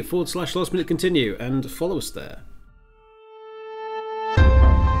twitch.tv/lastminutecontinue and follow us there.